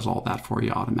off and does all that for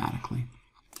you automatically.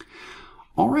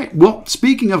 All right. Well,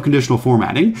 speaking of conditional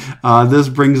formatting, this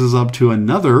brings us up to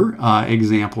another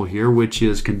example here, which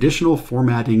is conditional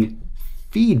formatting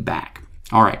feedback.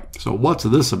 All right, so what's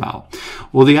this about?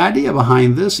 Well, the idea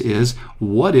behind this is,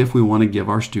 what if we want to give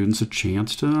our students a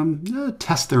chance to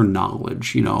test their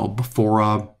knowledge, before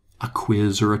a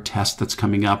quiz or a test that's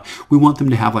coming up? We want them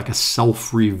to have like a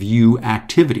self-review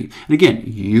activity. And again,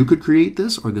 you could create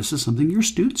this, or this is something your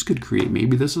students could create.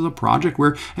 Maybe this is a project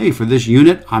where, hey, for this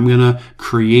unit, I'm going to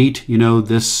create,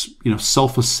 this,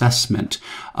 self-assessment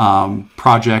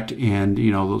project, and,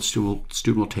 the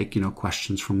student will take,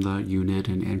 questions from the unit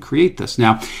and create this.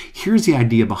 Now, here's the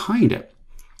idea behind it.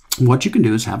 what you can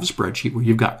do is have a spreadsheet where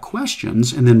you've got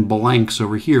questions and then blanks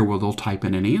over here where they'll type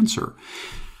in an answer.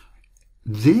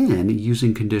 Then,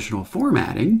 using conditional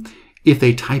formatting, if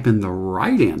they type in the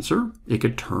right answer, it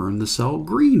could turn the cell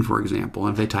green, for example.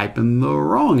 And if they type in the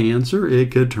wrong answer,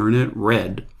 it could turn it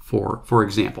red, for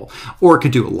example. Or it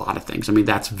could do a lot of things. I mean,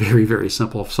 that's very, very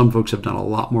simple. Some folks have done a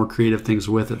lot more creative things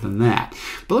with it than that.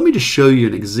 But let me just show you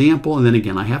an example. And then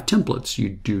again, I have templates. You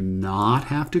do not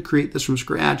have to create this from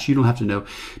scratch. You don't have to know,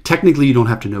 technically, you don't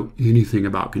have to know anything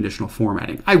about conditional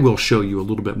formatting. I will show you a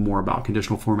little bit more about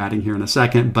conditional formatting here in a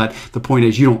second, but the point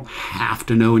is you don't have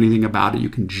to know anything about it. You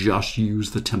can just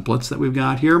use the templates that we've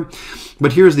got here.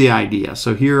 But here's the idea.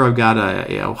 So here I've got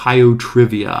a Ohio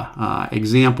trivia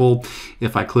example.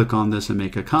 If I click on this and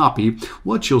make a copy,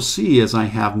 what you'll see is I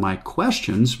have my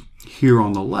questions here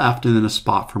on the left and then a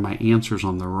spot for my answers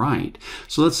on the right.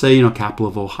 So let's say, capital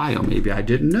of Ohio, maybe I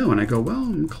didn't know, and I go,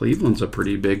 well, Cleveland's a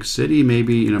pretty big city,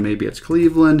 maybe it's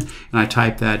Cleveland, and I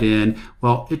type that in.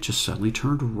 Well, it just suddenly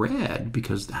turned red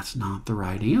because that's not the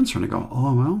right answer. And I go,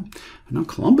 oh, well, I know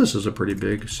Columbus is a pretty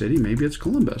big city, maybe it's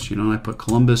Columbus, and I put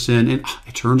Columbus in and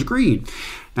it turns green.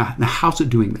 Now how's it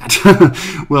doing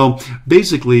that? Well,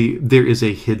 basically, there is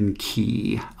a hidden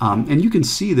key. And you can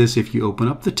see this if you open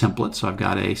up the template. So I've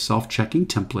got a self-checking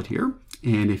template here.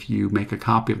 And if you make a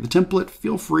copy of the template,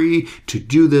 feel free to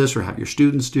do this or have your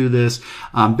students do this.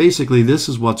 Basically, this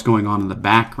is what's going on in the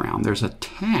background. There's a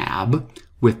tab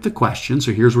with the questions.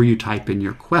 So here's where you type in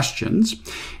your questions.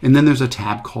 And then there's a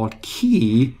tab called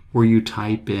Key where you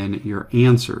type in your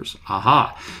answers.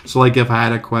 Aha. So like if I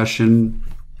had a question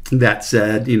that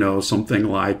said, something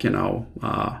like,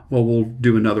 well, we'll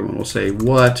do another one. We'll say,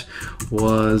 what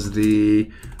was the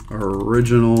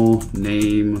original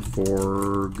name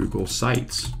for Google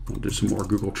Sites? We'll do some more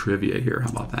Google trivia here. How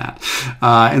about that?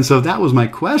 And so that was my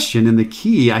question. In the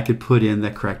key, I could put in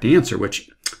the correct answer, which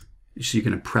so you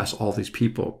can impress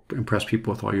people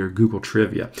with all your Google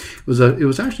trivia. It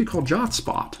was actually called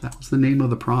JotSpot. That was the name of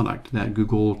the product that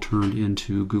Google turned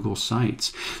into Google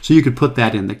Sites. So you could put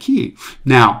that in the key.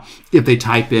 Now, if they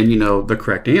type in, the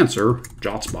correct answer,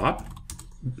 JotSpot,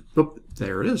 oh,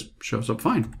 there it is, shows up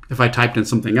fine. If I typed in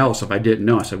something else, if I didn't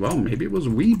know, I said, well, maybe it was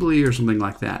Weebly or something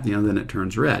like that, then it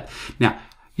turns red. Now,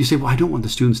 you say, well, I don't want the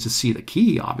students to see the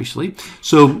key, obviously.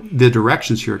 So the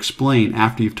directions here explain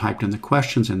after you've typed in the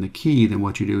questions and the key, then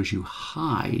what you do is you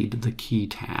hide the key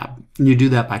tab. And you do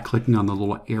that by clicking on the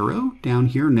little arrow down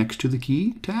here next to the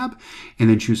key tab and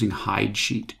then choosing hide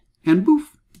sheet. And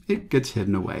poof, it gets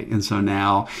hidden away. And so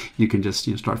now you can just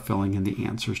start filling in the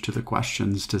answers to the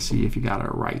questions to see if you got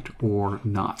it right or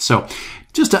not. So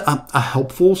just a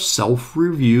helpful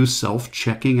self-review,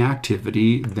 self-checking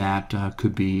activity that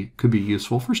could be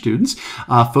useful for students.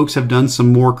 Folks have done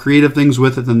some more creative things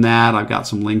with it than that. I've got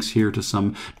some links here to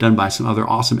some done by some other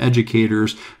awesome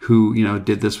educators who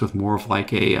did this with more of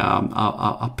like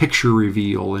a picture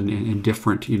reveal and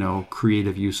different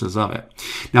creative uses of it.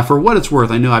 Now, for what it's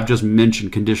worth, I know I've just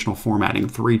mentioned conditional formatting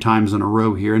 3 times in a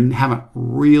row here and haven't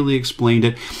really explained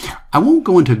it. I won't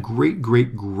go into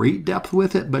great depth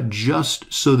with it, but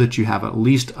just so that you have at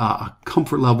least a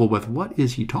comfort level with what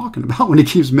is he talking about when he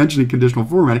keeps mentioning conditional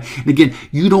formatting. And again,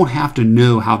 you don't have to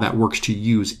know how that works to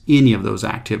use any of those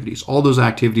activities. All those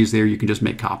activities there, you can just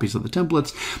make copies of the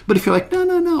templates. But if you're like,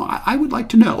 no, I would like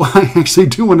to know. I actually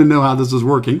do want to know how this is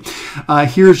working.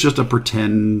 Here's just a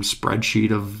pretend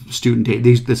spreadsheet of student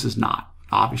data. This is not.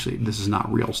 Obviously, this is not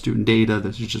real student data.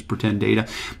 This is just pretend data.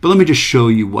 But let me just show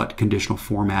you what conditional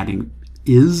formatting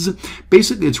is.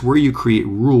 Basically, it's where you create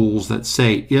rules that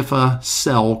say if a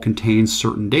cell contains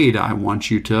certain data, I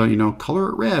want you to, color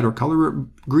it red or color it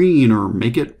green or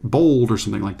make it bold or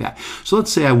something like that. So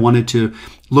let's say I wanted to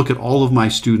look at all of my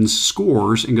students'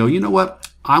 scores and go, you know what?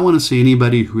 I want to see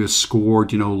anybody who has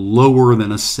scored, lower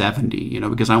than a 70,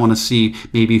 because I want to see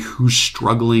maybe who's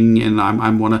struggling and I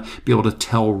want to be able to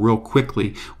tell real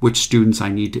quickly which students I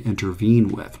need to intervene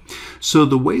with. So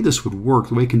the way this would work,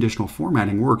 the way conditional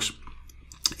formatting works,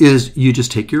 is you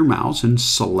just take your mouse and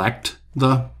select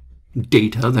the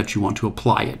data that you want to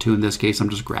apply it to. In this case, I'm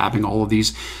just grabbing all of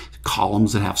these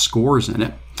columns that have scores in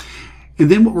it. And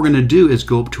then what we're going to do is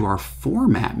go up to our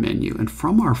format menu. And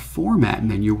from our format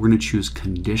menu, we're going to choose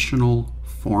conditional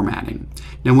formatting.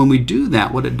 Now, when we do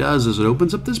that, what it does is it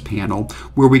opens up this panel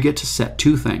where we get to set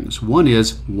 2 things. One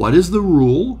is, what is the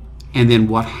rule? And then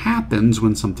what happens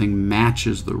when something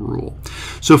matches the rule.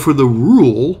 So for the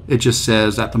rule, it just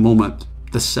says at the moment,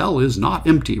 the cell is not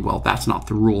empty. Well, that's not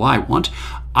the rule I want.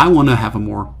 I want to have a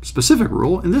more specific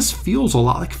rule, and this feels a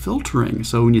lot like filtering.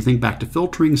 So when you think back to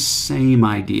filtering, same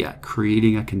idea,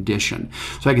 creating a condition.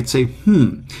 So I could say,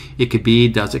 it could be,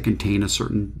 does it contain a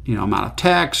certain amount of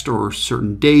text or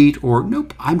certain date, or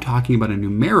nope, I'm talking about a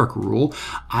numeric rule.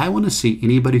 I want to see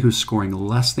anybody who's scoring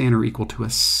less than or equal to a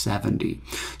 70.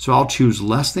 So I'll choose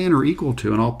less than or equal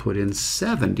to, and I'll put in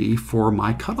 70 for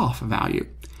my cutoff value.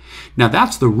 Now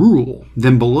that's the rule.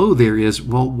 Then below there is,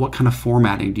 well, what kind of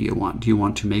formatting do you want? Do you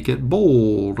want to make it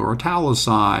bold or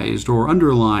italicized or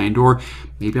underlined? Or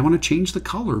maybe I want to change the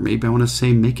color. Maybe I want to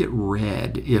say make it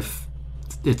red if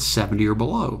it's 70 or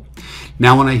below.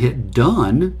 Now when I hit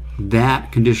done,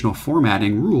 that conditional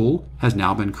formatting rule has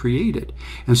now been created.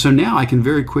 And so now I can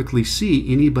very quickly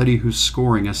see anybody who's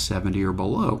scoring a 70 or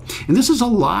below. And this is a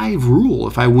live rule.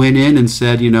 If I went in and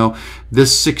said,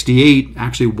 this 68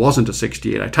 actually wasn't a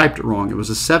 68, I typed it wrong, it was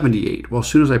a 78. Well, as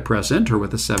soon as I press enter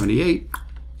with a 78,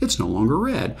 it's no longer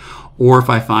red. Or if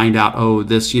I find out, oh,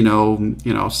 this,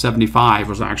 75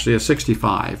 was actually a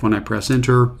 65, when I press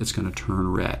enter, it's going to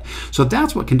turn red. So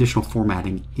that's what conditional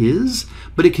formatting is,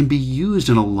 but it can be used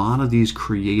in a lot of these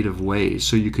creative ways.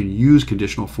 So you can use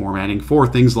conditional formatting for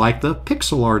things like the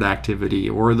pixel art activity,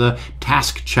 or the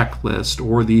task checklist,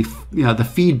 or the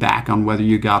feedback on whether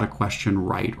you got a question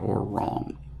right or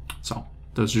wrong. So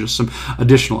those are just some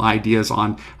additional ideas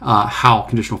on how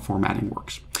conditional formatting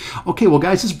works. Okay, well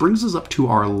guys, this brings us up to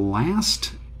our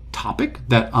last topic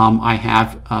that I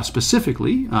have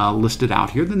specifically listed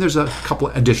out here. Then there's a couple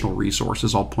of additional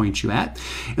resources I'll point you at.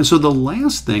 And so the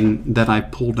last thing that I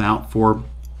pulled out for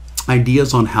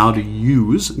ideas on how to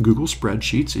use Google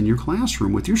Spreadsheets in your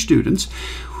classroom with your students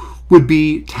would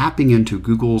be tapping into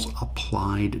Google's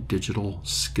Applied Digital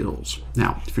Skills.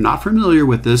 Now, if you're not familiar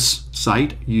with this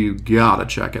site, you gotta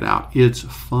check it out. It's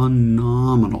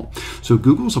phenomenal. So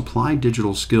Google's Applied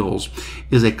Digital Skills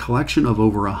is a collection of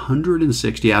over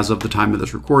 160, as of the time of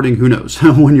this recording, who knows,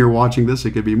 when you're watching this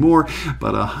it could be more,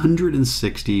 but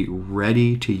 160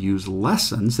 ready-to-use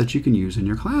lessons that you can use in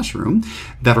your classroom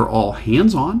that are all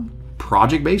hands-on,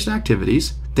 project-based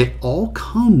activities. They all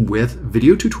come with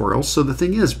video tutorials. So the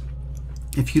thing is,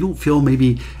 if you don't feel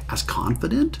maybe as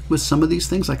confident with some of these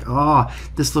things, like,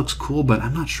 this looks cool, but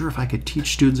I'm not sure if I could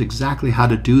teach students exactly how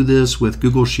to do this with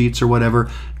Google Sheets or whatever,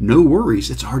 no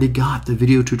worries. It's already got the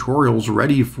video tutorials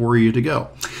ready for you to go.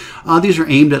 These are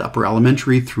aimed at upper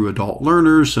elementary through adult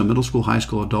learners, so middle school, high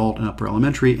school, adult, and upper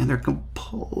elementary, and they're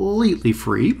completely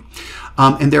free.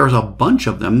 And there's a bunch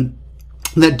of them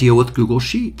that deal with Google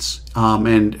Sheets.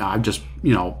 And I've just,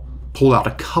 pull out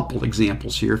a couple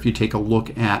examples here. If you take a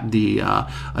look at the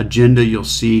agenda, you'll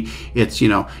see it's,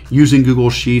 using Google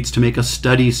Sheets to make a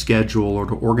study schedule, or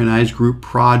to organize group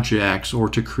projects, or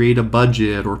to create a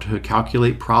budget, or to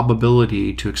calculate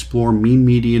probability, to explore mean,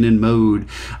 median, and mode,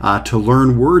 to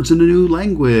learn words in a new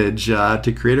language,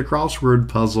 to create a crossword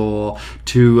puzzle,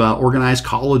 to organize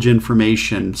college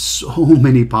information. So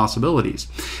many possibilities.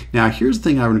 Now, here's the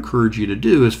thing I would encourage you to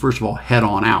do is, first of all, head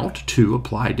on out to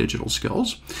Applied Digital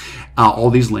Skills. All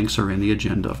these links are in the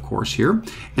agenda, of course, here.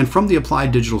 And from the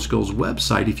Applied Digital Skills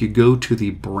website, if you go to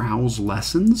the Browse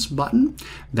Lessons button,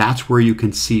 that's where you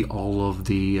can see all of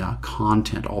the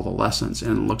content, all the lessons.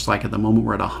 And it looks like at the moment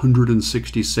we're at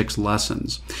 166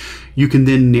 lessons. You can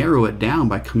then narrow it down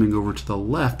by coming over to the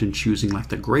left and choosing like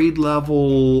the grade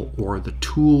level, or the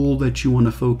tool that you want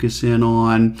to focus in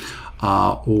on,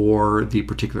 or the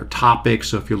particular topic.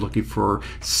 So if you're looking for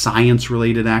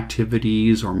science-related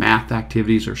activities, or math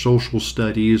activities, or social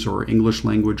studies, or English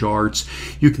language arts,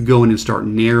 you can go in and start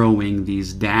narrowing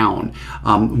these down.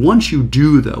 Once you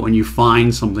do, though, and you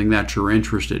find something that you're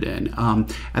interested in,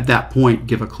 at that point,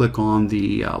 give a click on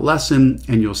the lesson,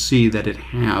 and you'll see that it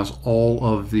has all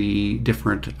of the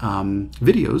different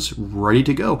videos ready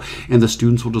to go. And the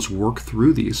students will just work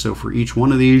through these. So for each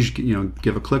one of these,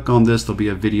 give a click on this, there'll be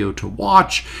a video to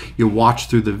watch. You watch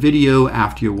through the video.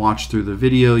 After you watch through the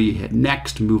video, you hit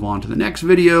next, move on to the next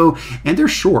video. And they're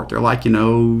short. They're like,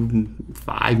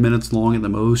 5 minutes long at the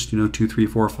most, 2, 3,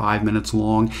 4, 5 minutes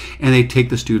long. And they take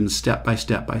the students step by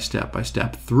step by step by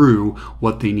step through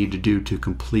what they need to do to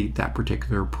complete that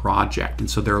particular project. And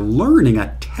so they're learning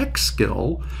a tech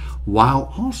skill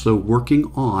while also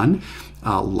working on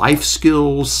life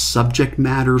skills, subject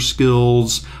matter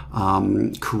skills,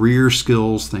 career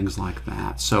skills, things like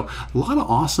that. So a lot of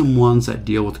awesome ones that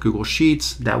deal with Google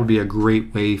Sheets. That would be a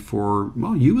great way for,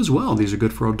 well, you as well. These are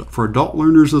good for adult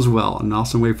learners as well. An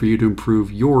awesome way for you to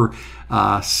improve your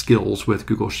skills with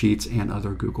Google Sheets and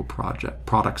other Google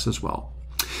products as well.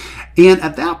 And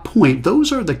at that point,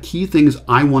 those are the key things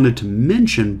I wanted to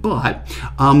mention, but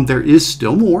there is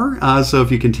still more. So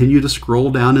if you continue to scroll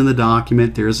down in the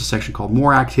document, there is a section called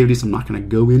More Activities. I'm not going to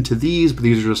go into these, but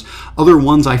these are just other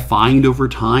ones I find over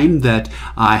time that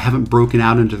I haven't broken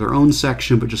out into their own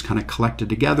section, but just kind of collected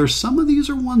together. Some of these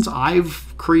are ones I've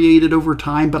created over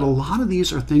time, but a lot of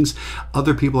these are things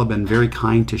other people have been very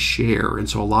kind to share. And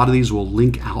so a lot of these will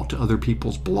link out to other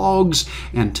people's blogs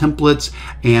and templates,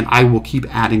 and I will keep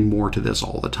adding more to this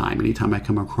all the time. Anytime I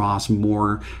come across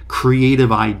more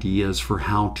creative ideas for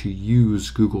how to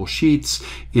use Google Sheets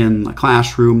in the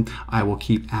classroom, I will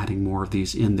keep adding more of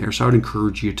these in there. So I would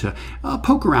encourage you to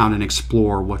poke around and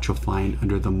explore what you'll find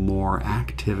under the More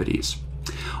Activities.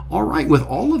 All right, with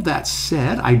all of that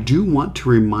said, I do want to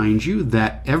remind you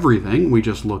that everything we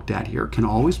just looked at here can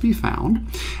always be found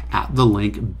at the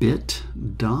link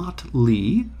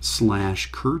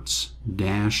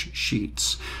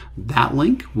bit.ly/Kurtz-Sheets. That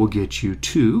link will get you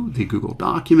to the Google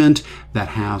document that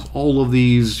has all of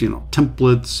these,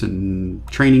 templates and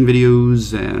training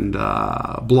videos and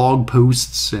blog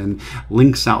posts and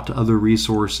links out to other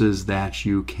resources that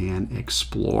you can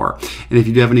explore. And if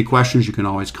you do have any questions, you can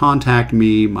always contact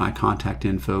me. My contact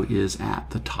info is at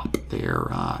the top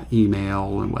there,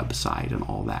 email and website and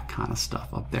all that kind of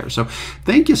stuff up there. So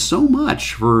thank you so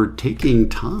much for taking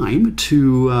time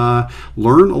to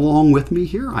learn along with me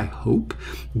here. I hope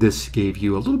this gave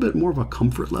you a little bit more of a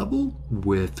comfort level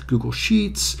with Google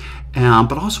Sheets,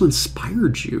 but also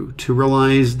inspired you to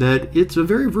realize that it's a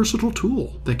very versatile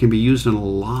tool that can be used in a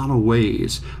lot of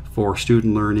ways for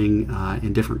student learning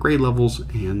in different grade levels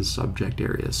and subject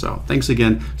areas. So thanks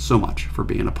again so much for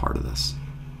being a part of this.